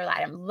for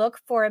petrolatum, look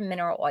for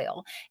mineral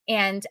oil,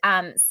 and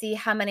see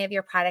how many of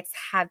your products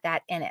have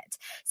that in it.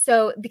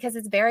 So because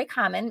it's very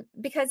common,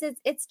 because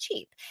it's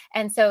cheap.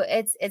 And so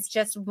it's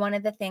just one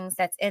of the things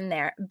that's in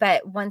there.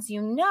 But once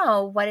you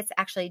know what it's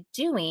actually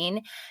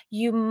doing,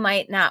 you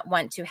might not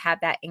want to have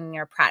that in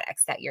your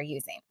products that you're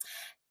using.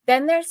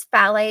 Then there's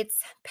phthalates,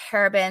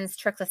 parabens,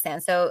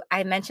 triclosan. So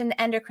I mentioned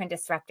the endocrine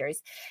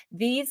disruptors.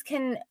 These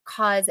can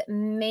cause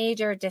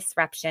major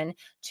disruption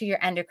to your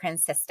endocrine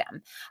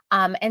system.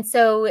 And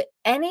so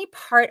any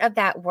part of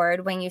that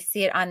word, when you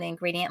see it on the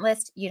ingredient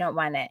list, you don't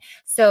want it.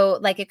 So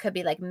like it could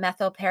be like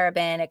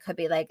methylparaben, it could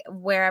be like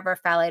wherever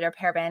phthalate or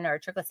paraben or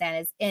triclosan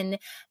is in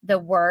the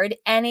word,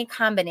 any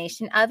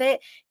combination of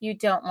it, you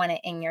don't want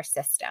it in your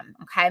system.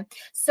 Okay.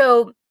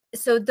 So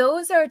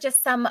those are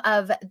just some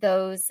of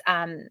those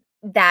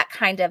that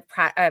kind of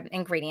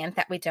ingredient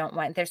that we don't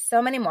want. There's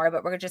so many more,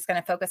 but we're just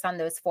going to focus on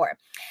those 4.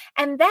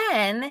 And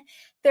then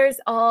there's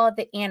all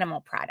the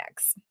animal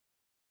products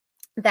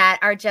that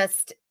are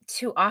just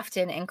too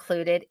often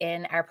included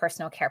in our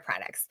personal care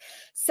products.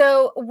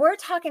 So we're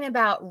talking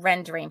about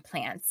rendering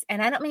plants.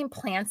 And I don't mean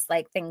plants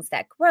like things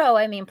that grow.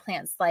 I mean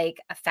plants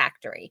like a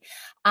factory.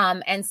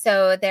 And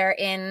so they're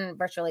in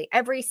virtually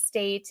every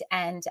state.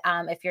 And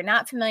if you're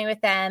not familiar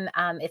with them,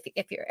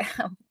 if you're,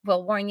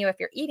 we'll warn you, if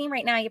you're eating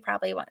right now, you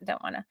probably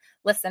don't want to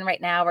listen right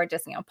now, or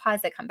just,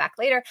 pause it, come back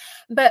later.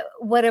 But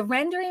what a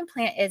rendering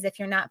plant is, if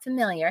you're not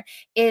familiar,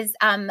 is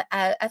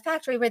a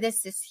factory where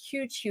there's this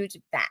huge, huge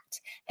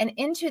vat. And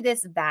into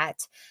this vat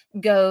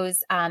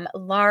goes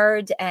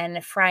lard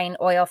and frying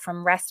oil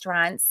from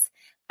restaurants,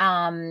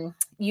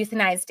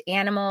 euthanized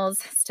animals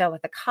still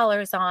with the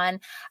collars on,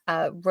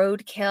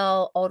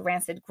 roadkill, old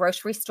rancid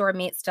grocery store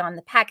meat still on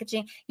the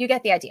packaging. You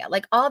get the idea.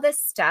 Like all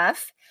this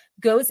stuff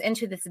goes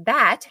into this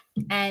vat,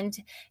 and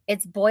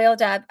it's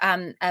boiled up.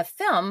 A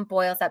film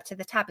boils up to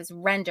the top, is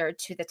rendered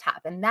to the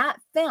top. And that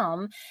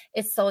film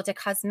is sold to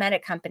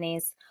cosmetic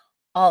companies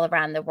all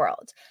around the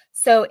world.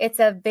 So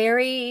it's a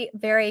very,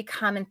 very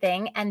common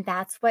thing. And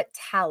that's what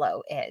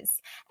tallow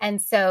is.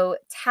 And so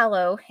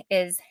tallow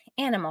is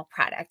animal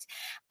product.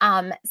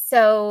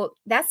 So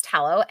that's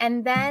tallow.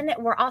 And then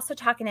we're also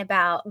talking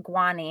about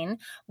guanine,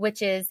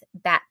 which is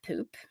bat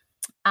poop.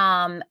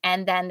 And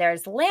then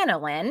there's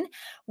lanolin,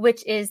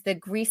 which is the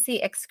greasy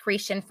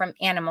excretion from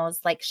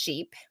animals like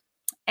sheep.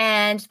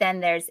 And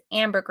then there's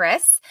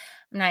ambergris.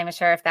 I'm not even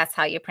sure if that's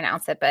how you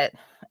pronounce it, but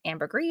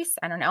ambergris,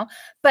 I don't know.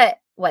 But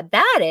what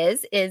that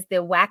is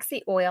the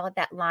waxy oil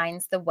that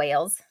lines the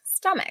whale's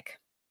stomach.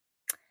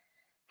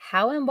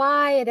 How and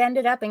why it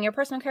ended up in your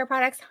personal care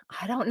products,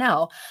 I don't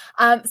know.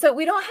 So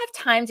we don't have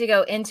time to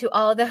go into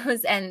all of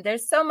those, and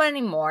there's so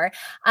many more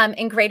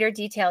in greater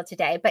detail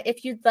today. But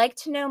if you'd like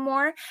to know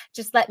more,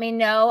 just let me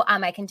know.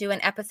 I can do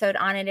an episode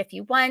on it if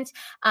you want.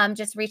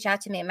 Just reach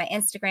out to me at my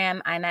Instagram.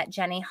 I'm at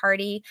Jenny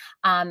Hardy,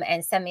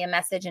 and send me a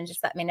message and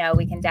just let me know.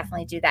 We can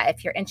definitely do that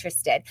if you're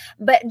interested.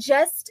 But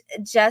just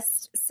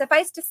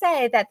suffice to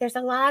say that there's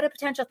a lot of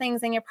potential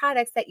things in your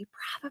products that you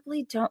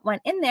probably don't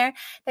want in there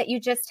that you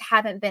just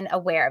haven't been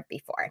aware of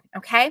before.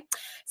 Okay.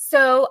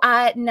 So,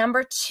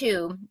 number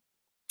two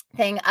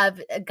thing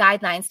of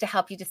guidelines to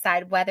help you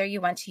decide whether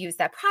you want to use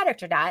that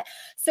product or not.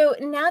 So,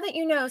 now that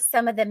you know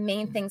some of the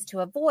main things to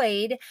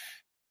avoid,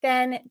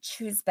 then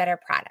choose better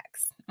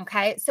products.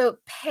 Okay. So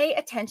pay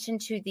attention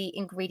to the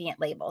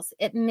ingredient labels.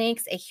 It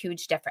makes a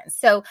huge difference.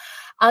 So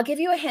I'll give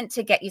you a hint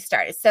to get you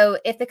started. So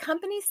if the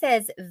company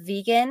says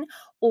vegan,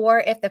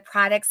 or if the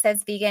product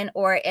says vegan,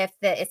 or if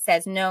it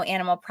says no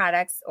animal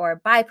products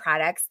or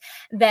byproducts,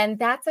 then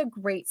that's a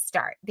great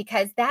start,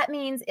 because that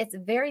means it's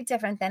very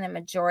different than a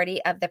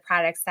majority of the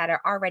products that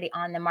are already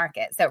on the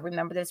market. So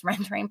remember those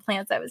rendering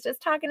plants I was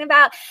just talking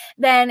about?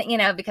 Then,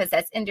 because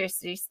that's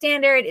industry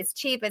standard, it's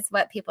cheap, it's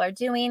what people are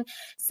doing.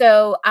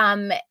 So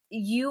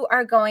you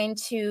are going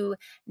to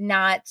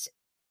not,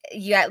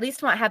 you at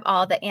least won't have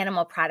all the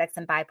animal products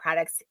and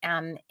byproducts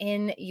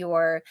in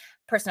your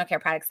personal care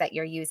products that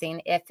you're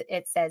using if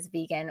it says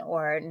vegan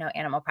or no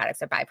animal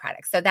products or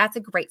byproducts. So that's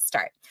a great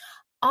start.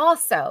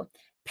 Also,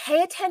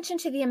 pay attention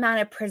to the amount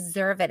of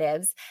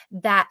preservatives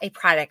that a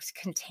product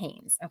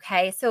contains.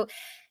 Okay. So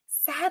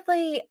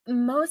sadly,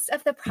 most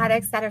of the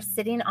products that are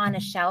sitting on a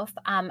shelf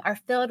are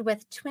filled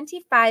with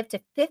 25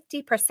 to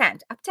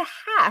 50%, up to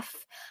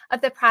half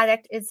of the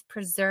product is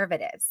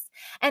preservatives.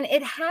 And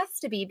it has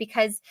to be,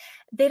 because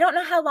they don't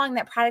know how long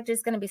that product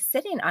is going to be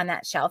sitting on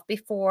that shelf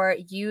before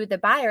you, the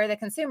buyer, the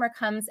consumer,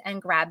 comes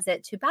and grabs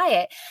it to buy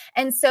it.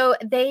 And so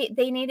they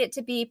need it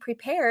to be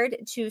prepared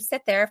to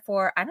sit there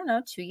for, I don't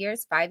know, 2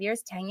 years, 5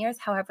 years, 10 years,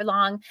 however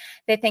long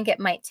they think it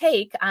might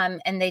take.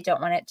 And they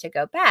don't want it to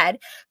go bad.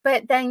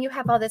 But then you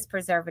have all this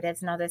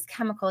preservatives and all those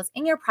chemicals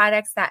in your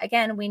products that,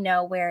 again, we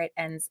know where it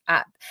ends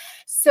up.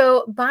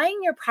 So buying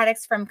your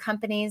products from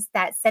companies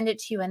that send it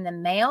to you in the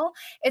mail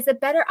is a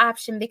better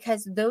option,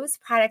 because those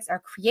products are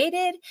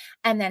created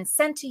and then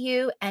sent to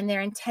you, and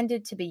they're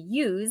intended to be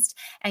used,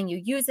 and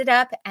you use it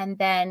up, and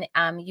then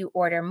you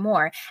order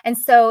more. And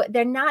so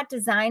they're not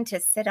designed to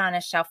sit on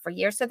a shelf for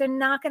years. So they're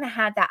not going to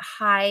have that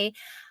high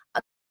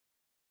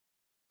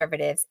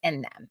preservatives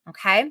in them.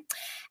 Okay.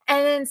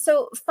 And then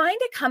so find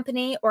a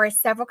company or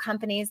several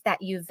companies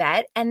that you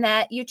vet and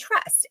that you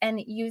trust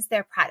and use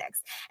their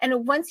products.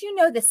 And once you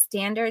know the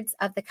standards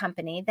of the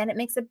company, then it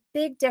makes a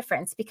big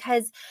difference,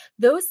 because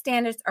those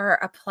standards are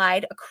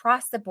applied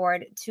across the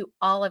board to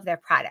all of their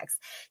products.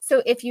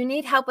 So if you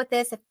need help with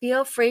this,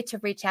 feel free to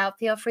reach out.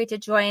 Feel free to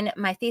join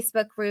my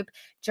Facebook group,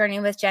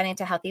 Journey with Jenny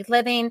to Healthy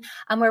Living,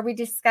 where we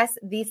discuss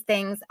these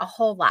things a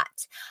whole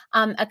lot.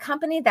 A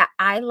company that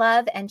I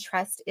love and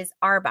trust is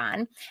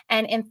Arbonne.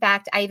 And in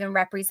fact, I even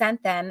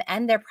represent them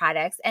and their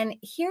products. And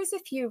here's a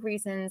few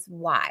reasons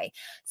why.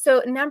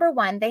 So number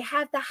one, they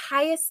have the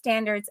highest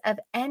standards of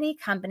any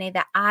company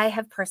that I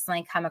have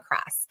personally come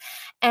across.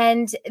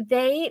 And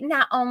they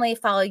not only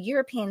follow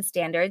European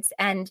standards,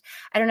 and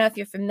I don't know if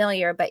you're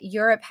familiar, but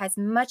Europe has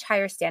much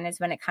higher standards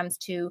when it comes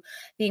to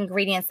the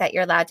ingredients that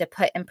you're allowed to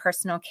put in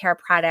personal care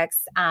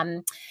products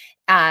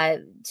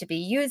to be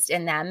used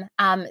in them.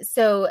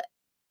 So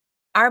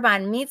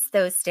Arbonne meets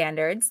those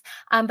standards,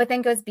 but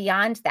then goes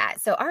beyond that.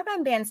 So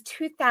Arbonne bans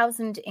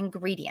 2,000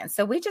 ingredients.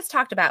 So we just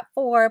talked about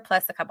 4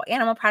 plus a couple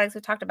animal products.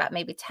 We talked about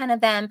maybe 10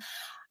 of them.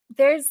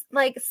 There's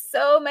like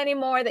so many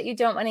more that you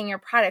don't want in your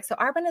product. So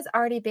Arbonne has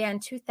already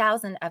banned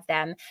 2,000 of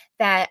them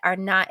that are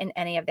not in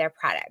any of their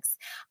products.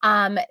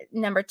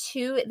 Number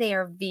 2, they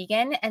are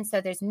vegan. And so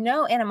there's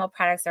no animal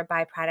products or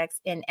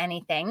byproducts in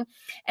anything.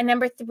 And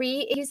number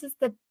 3, it uses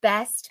the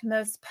best,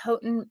 most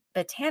potent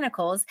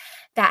botanicals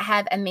that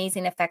have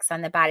amazing effects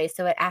on the body.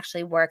 So it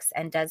actually works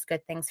and does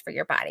good things for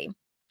your body.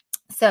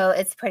 So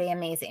it's pretty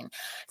amazing.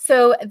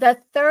 So the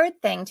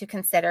third thing to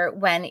consider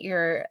when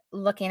you're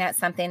looking at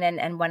something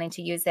and wanting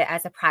to use it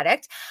as a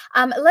product,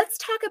 let's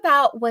talk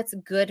about what's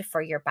good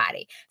for your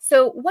body.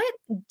 So what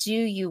do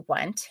you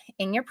want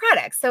in your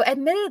products? So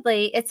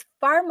admittedly, it's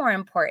far more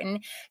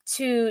important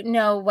to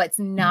know what's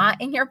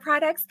not in your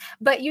products,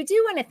 but you do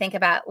want to think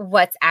about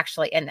what's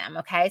actually in them.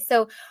 Okay.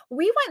 So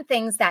we want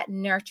things that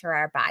nurture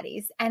our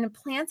bodies, and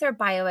plants are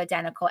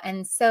bioidentical.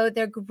 And so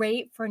they're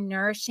great for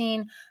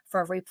nourishing,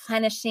 for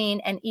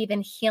replenishing, and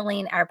even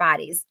healing our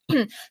bodies.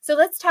 So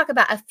let's talk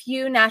about a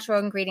few natural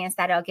ingredients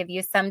that I'll give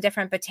you some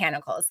different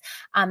botanicals.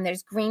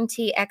 There's green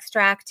tea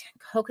extract,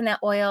 coconut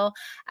oil,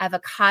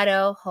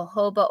 avocado,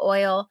 jojoba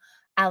oil,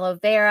 aloe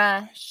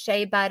vera,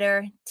 shea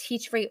butter, tea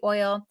tree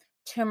oil,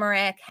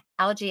 turmeric,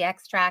 algae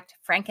extract,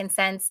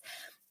 frankincense.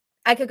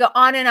 I could go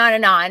on and on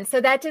and on.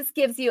 So that just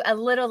gives you a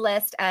little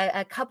list,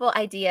 a couple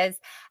ideas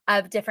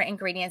of different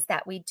ingredients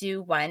that we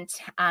do want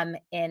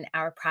in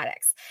our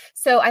products.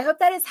 So I hope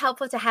that is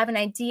helpful to have an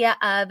idea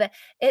of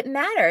it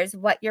matters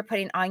what you're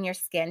putting on your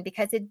skin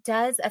because it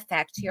does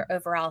affect your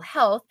overall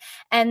health.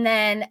 And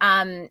then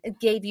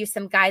gave you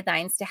some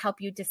guidelines to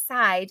help you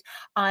decide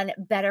on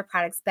better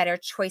products, better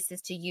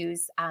choices to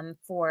use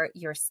for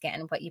your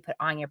skin, what you put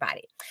on your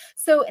body.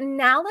 So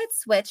now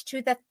let's switch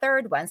to the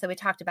third one. So we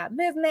talked about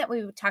movement,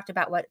 we talked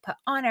about what to put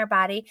on our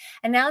body,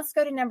 and now let's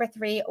go to number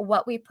 3,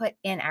 what we put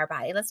in our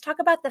body. Let's talk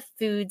about the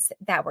foods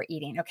that we're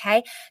eating,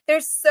 okay?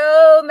 There's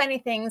so many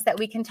things that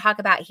we can talk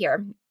about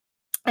here.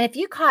 And if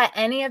you caught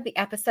any of the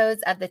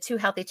episodes of the Two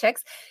Healthy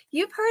Chicks,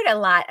 you've heard a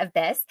lot of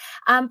this.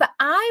 But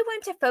I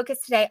want to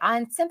focus today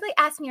on simply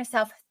asking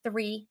yourself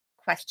 3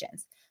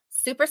 questions.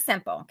 Super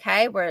simple,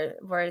 okay?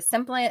 We're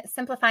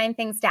simplifying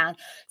things down.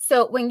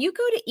 So when you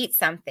go to eat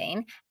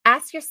something,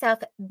 ask yourself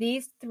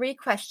these 3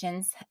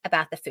 questions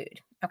about the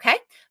food, okay?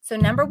 So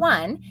number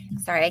 1,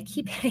 sorry, I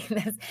keep hitting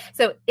this.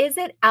 So is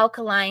it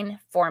alkaline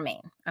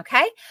forming,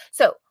 okay?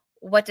 So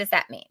what does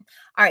that mean?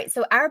 All right,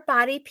 so our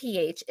body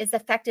pH is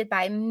affected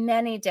by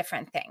many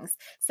different things.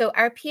 So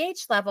our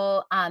pH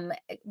level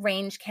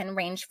can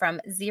range from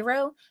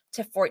 0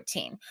 to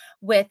 14,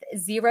 with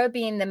 0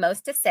 being the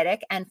most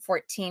acidic and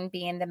 14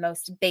 being the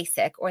most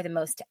basic or the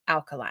most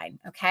alkaline,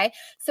 okay?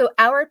 So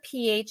our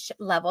pH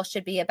level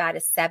should be about a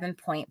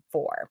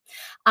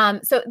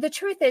 7.4. So the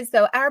truth is,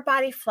 though, our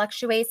body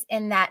fluctuates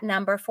in that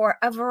number for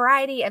a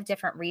variety of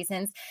different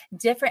reasons.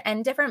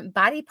 Different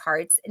body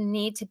parts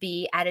need to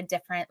be at a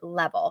different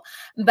level.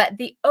 But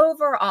the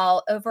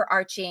overall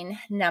overarching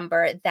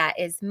number that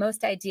is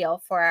most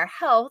ideal for our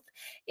health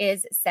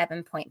is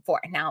 7.4.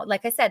 Now,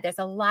 like I said, there's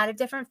a lot of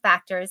different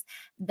factors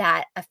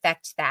that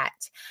affect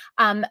that.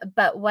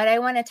 But what I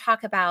want to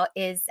talk about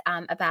is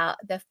about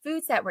the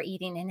foods that we're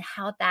eating and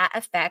how that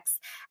affects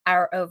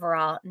our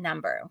overall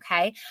number.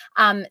 Okay.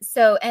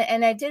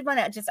 And I did want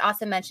to just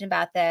also mention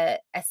about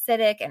the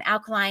acidic and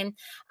alkaline.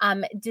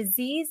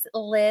 Disease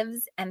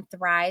lives and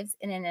thrives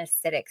in an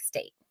acidic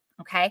state.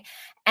 Okay.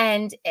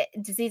 And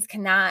disease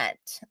cannot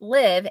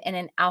live in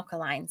an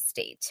alkaline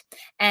state.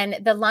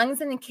 And the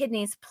lungs and the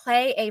kidneys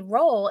play a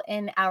role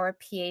in our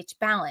pH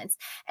balance.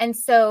 And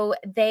so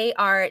they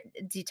are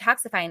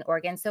detoxifying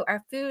organs. So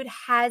our food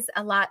has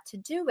a lot to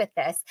do with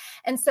this.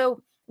 And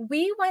so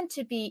we want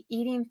to be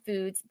eating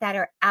foods that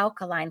are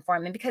alkaline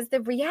forming, because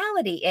the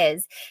reality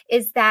is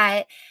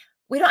that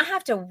we don't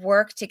have to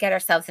work to get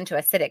ourselves into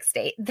acidic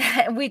state.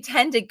 That we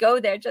tend to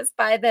go there just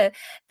by the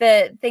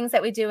things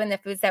that we do and the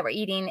foods that we're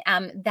eating.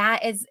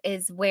 That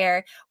is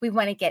where we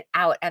want to get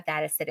out of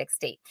that acidic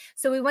state.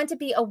 So we want to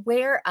be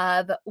aware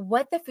of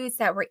what the foods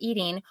that we're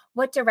eating,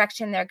 what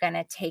direction they're going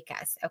to take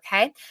us.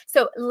 Okay.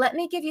 So let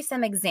me give you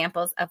some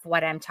examples of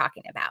what I'm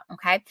talking about.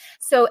 Okay.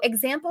 So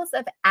examples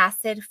of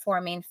acid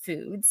forming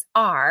foods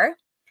are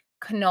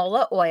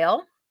canola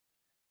oil,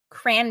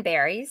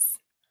 cranberries,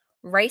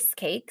 rice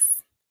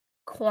cakes,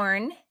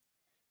 corn,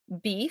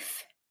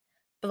 beef,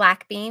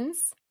 black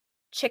beans,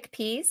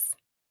 chickpeas,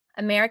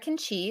 American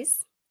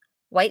cheese,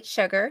 white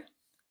sugar,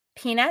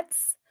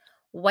 peanuts,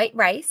 white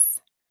rice,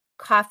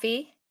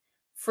 coffee,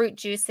 fruit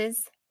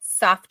juices,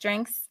 soft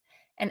drinks,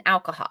 and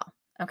alcohol.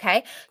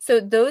 Okay, so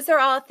those are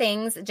all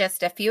things,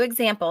 just a few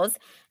examples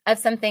of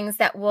some things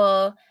that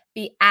will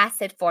be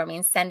acid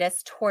forming, send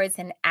us towards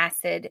an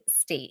acid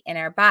state in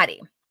our body.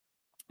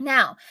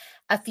 Now,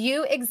 a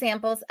few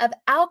examples of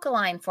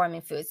alkaline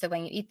forming foods. So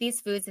when you eat these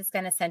foods, it's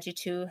going to send you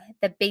to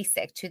the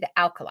basic, to the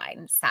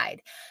alkaline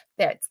side.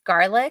 There's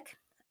garlic,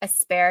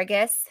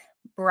 asparagus,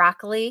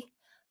 broccoli,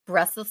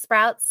 Brussels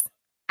sprouts,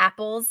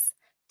 apples,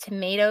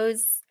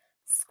 tomatoes,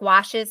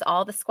 squashes,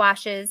 all the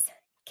squashes,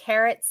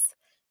 carrots,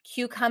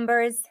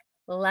 cucumbers,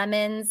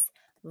 lemons,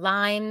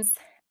 limes,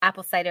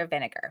 apple cider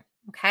vinegar.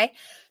 Okay,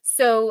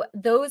 so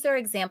those are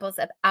examples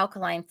of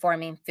alkaline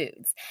forming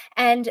foods.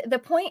 And the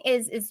point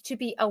is to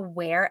be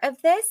aware of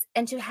this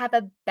and to have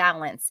a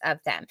balance of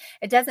them.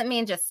 It doesn't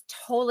mean just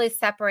totally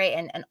separate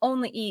and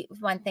only eat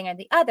one thing or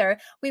the other.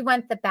 We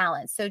want the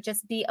balance. So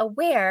just be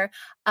aware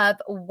of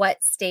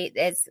what state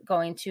is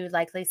going to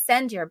likely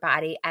send your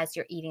body as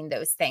you're eating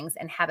those things,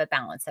 and have a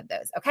balance of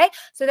those. Okay,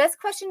 so that's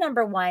question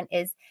number 1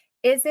 is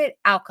it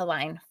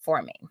alkaline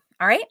forming?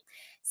 All right.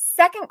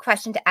 Second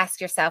question to ask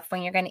yourself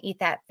when you're going to eat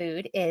that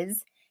food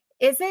is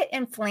it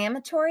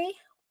inflammatory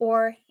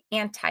or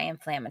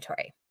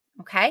anti-inflammatory?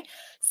 Okay.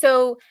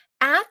 So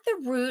at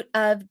the root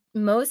of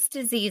most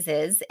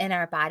diseases in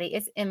our body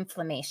is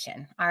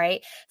inflammation. All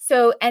right.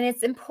 So, and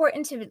it's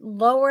important to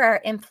lower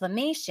our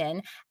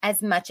inflammation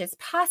as much as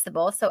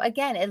possible. So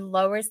again, it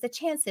lowers the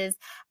chances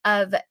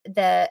of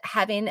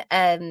having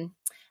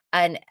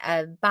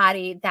a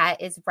body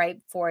that is ripe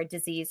for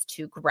disease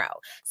to grow.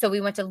 So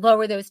we want to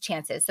lower those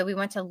chances. So we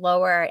want to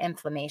lower our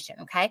inflammation.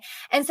 Okay.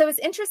 And so it's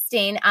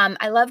interesting.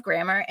 I love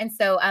grammar. And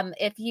so I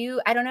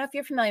don't know if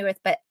you're familiar with,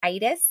 but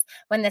itis,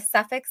 when the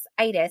suffix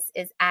itis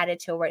is added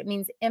to a word, it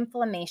means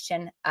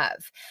inflammation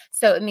of.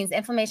 So it means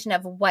inflammation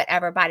of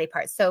whatever body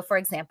part. So for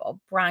example,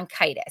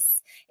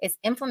 bronchitis is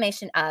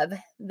inflammation of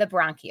the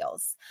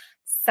bronchioles.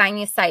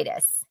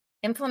 Sinusitis,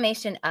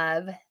 inflammation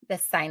of the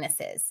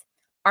sinuses.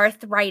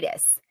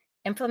 Arthritis,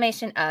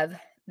 inflammation of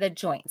the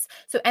joints.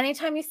 So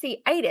anytime you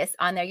see itis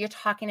on there, you're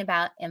talking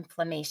about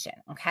inflammation,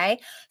 okay?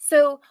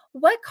 So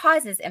what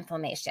causes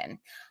inflammation?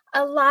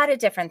 A lot of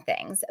different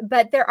things,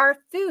 but there are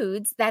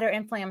foods that are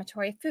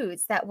inflammatory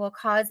foods that will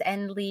cause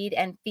and lead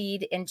and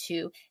feed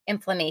into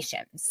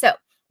inflammation. So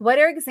what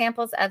are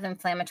examples of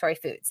inflammatory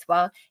foods?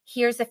 Well,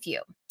 here's a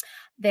few.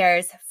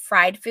 There's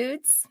fried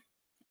foods,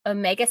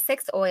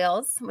 omega-6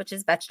 oils, which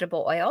is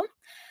vegetable oil,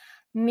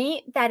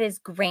 meat that is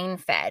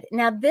grain-fed.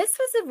 Now, this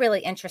was a really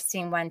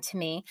interesting one to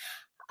me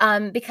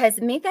because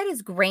meat that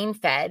is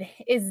grain-fed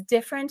is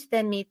different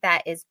than meat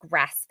that is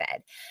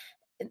grass-fed.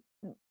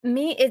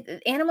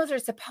 Animals are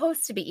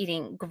supposed to be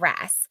eating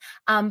grass,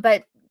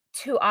 but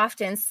too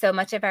often, so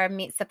much of our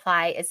meat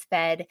supply is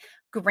fed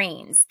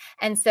grains.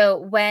 And so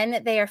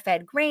when they are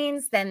fed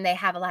grains, then they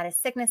have a lot of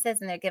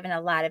sicknesses and they're given a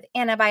lot of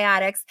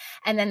antibiotics.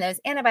 And then those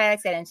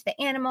antibiotics get into the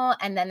animal,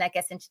 and then that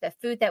gets into the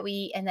food that we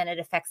eat, and then it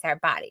affects our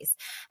bodies,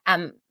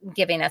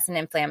 giving us an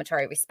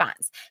inflammatory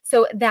response.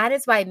 So that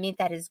is why meat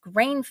that is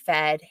grain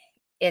fed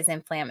is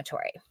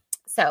inflammatory.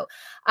 So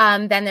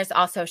then there's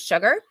also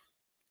sugar,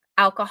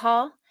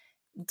 alcohol,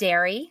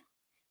 dairy,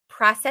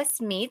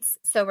 processed meats.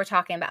 So we're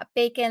talking about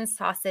bacon,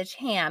 sausage,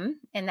 ham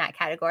in that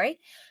category.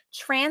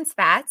 Trans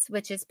fats,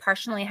 which is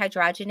partially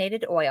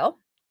hydrogenated oil.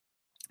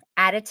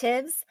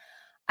 Additives,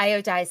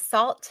 iodized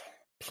salt,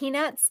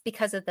 peanuts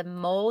because of the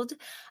mold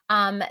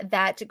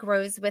that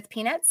grows with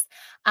peanuts.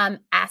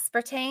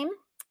 Aspartame,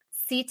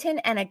 cetin,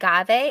 and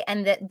agave,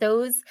 and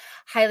those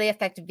highly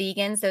affect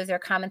vegans. Those are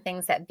common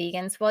things that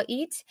vegans will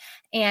eat,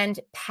 and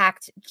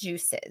packed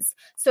juices.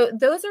 So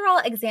those are all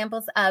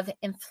examples of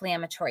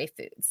inflammatory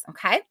foods,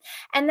 okay?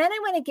 And then I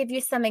want to give you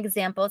some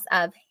examples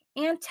of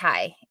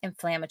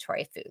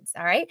anti-inflammatory foods,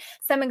 all right?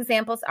 Some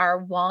examples are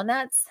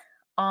walnuts,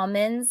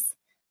 almonds,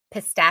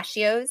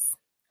 pistachios,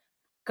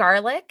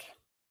 garlic,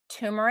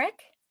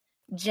 turmeric,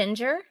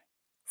 ginger,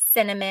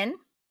 cinnamon,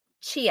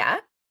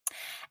 chia.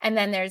 And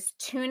then there's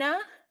tuna,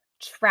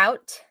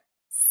 trout,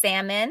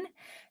 salmon,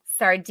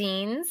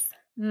 sardines,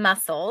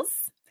 mussels,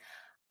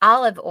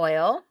 olive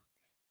oil,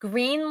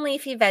 green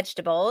leafy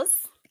vegetables,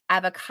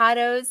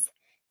 avocados,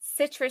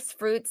 citrus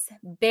fruits,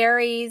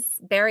 berries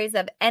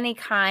of any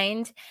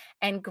kind,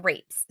 and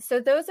grapes.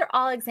 So those are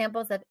all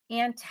examples of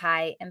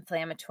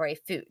anti-inflammatory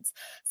foods.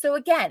 So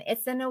again,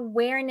 it's an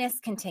awareness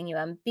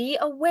continuum. Be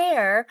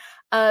aware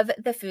of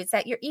the foods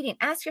that you're eating.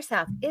 Ask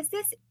yourself, is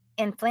this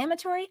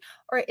inflammatory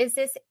or is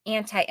this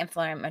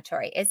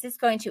anti-inflammatory? Is this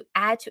going to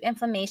add to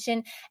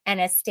inflammation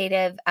and a state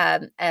of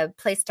a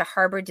place to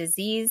harbor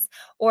disease?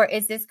 Or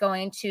is this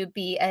going to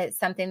be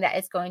something that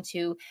is going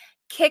to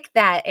kick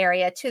that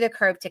area to the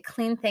curb to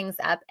clean things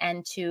up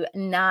and to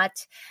not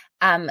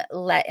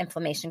let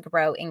inflammation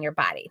grow in your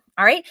body?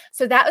 All right.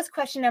 So that was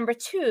question number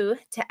 2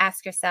 to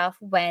ask yourself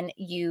when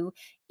you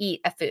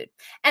eat a food.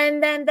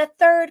 And then the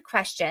third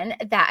question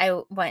that I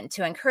want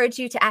to encourage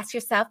you to ask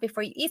yourself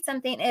before you eat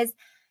something is,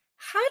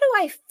 how do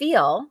I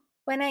feel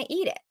when I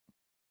eat it?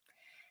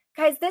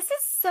 Guys, this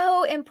is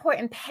so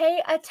important.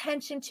 Pay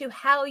attention to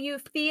how you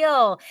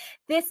feel.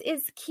 This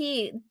is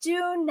key.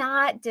 Do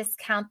not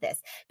discount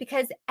this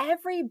because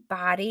every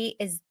body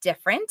is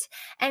different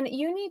and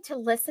you need to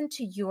listen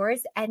to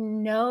yours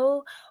and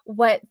know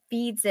what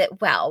feeds it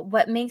well,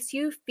 what makes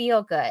you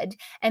feel good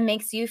and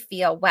makes you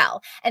feel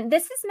well. And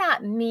this is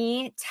not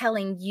me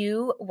telling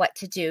you what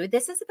to do.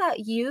 This is about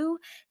you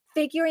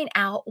figuring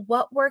out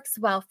what works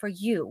well for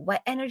you,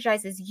 what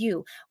energizes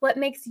you, what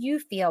makes you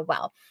feel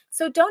well.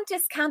 So don't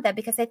discount that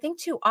because I think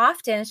too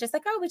often it's just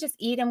like, oh, we just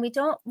eat and we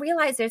don't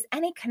realize there's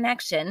any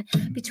connection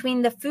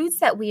between the foods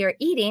that we are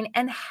eating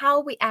and how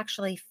we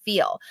actually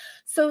feel.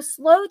 So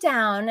slow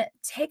down,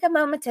 take a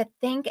moment to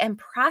think and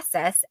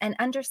process and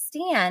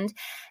understand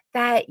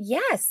that,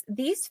 yes,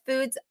 these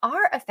foods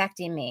are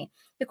affecting me.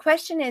 The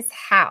question is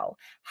how?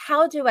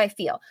 How do I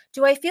feel?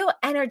 Do I feel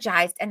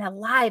energized and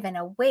alive and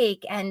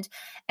awake and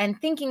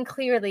thinking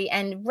clearly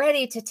and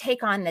ready to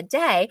take on the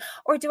day?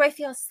 Or do I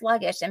feel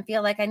sluggish and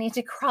feel like I need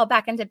to crawl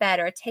back into bed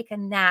or take a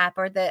nap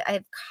or I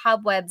have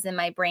cobwebs in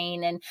my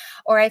brain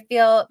or I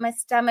feel my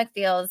stomach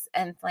feels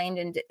inflamed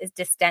and is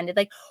distended?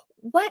 Like,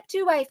 what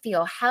do I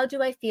feel? How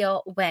do I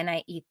feel when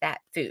I eat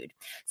that food?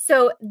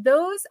 So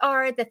those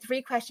are the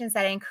 3 questions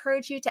that I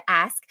encourage you to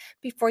ask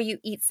before you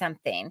eat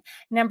something.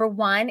 Number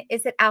 1,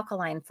 is it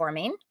alkaline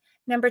forming?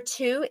 Number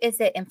 2, is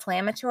it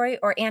inflammatory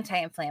or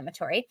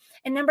anti-inflammatory?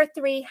 And number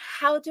 3,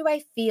 how do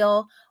I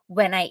feel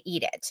when I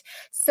eat it.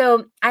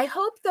 So I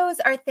hope those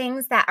are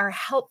things that are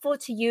helpful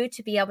to you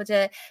to be able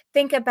to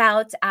think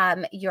about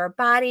your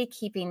body,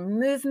 keeping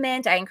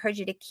movement. I encourage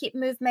you to keep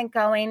movement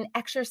going,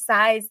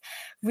 exercise,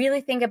 really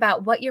think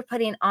about what you're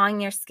putting on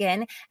your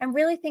skin, and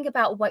really think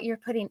about what you're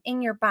putting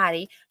in your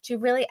body to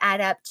really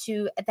add up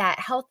to that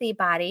healthy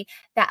body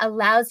that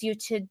allows you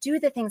to do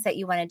the things that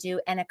you want to do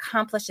and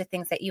accomplish the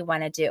things that you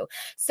want to do.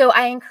 So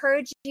I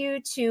encourage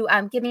you to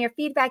give me your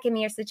feedback, give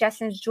me your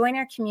suggestions, join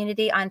our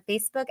community on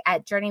Facebook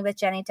at Journey with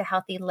Jenny to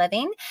Healthy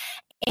Living.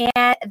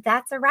 And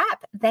that's a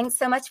wrap. Thanks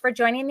so much for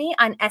joining me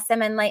on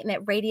SM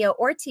Enlightenment Radio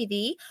or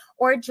TV,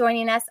 or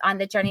joining us on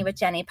the Journey with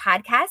Jenny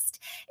podcast.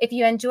 If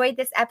you enjoyed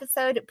this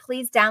episode,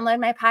 please download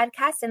my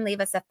podcast and leave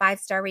us a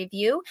 5-star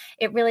review.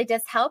 It really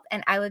does help,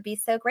 and I would be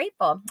so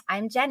grateful.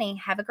 I'm Jenny.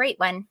 Have a great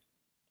one.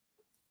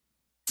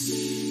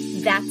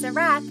 That's a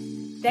wrap.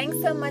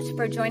 Thanks so much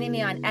for joining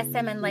me on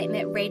SM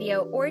Enlightenment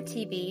Radio or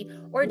TV,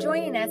 or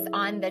joining us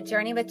on the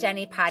Journey with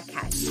Jenny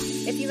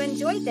podcast. If you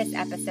enjoyed this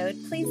episode,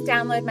 please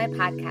download my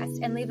podcast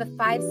and leave a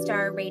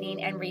 5-star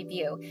rating and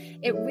review.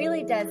 It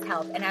really does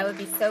help, and I would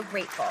be so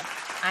grateful.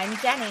 I'm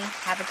Jenny.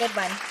 Have a good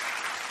one.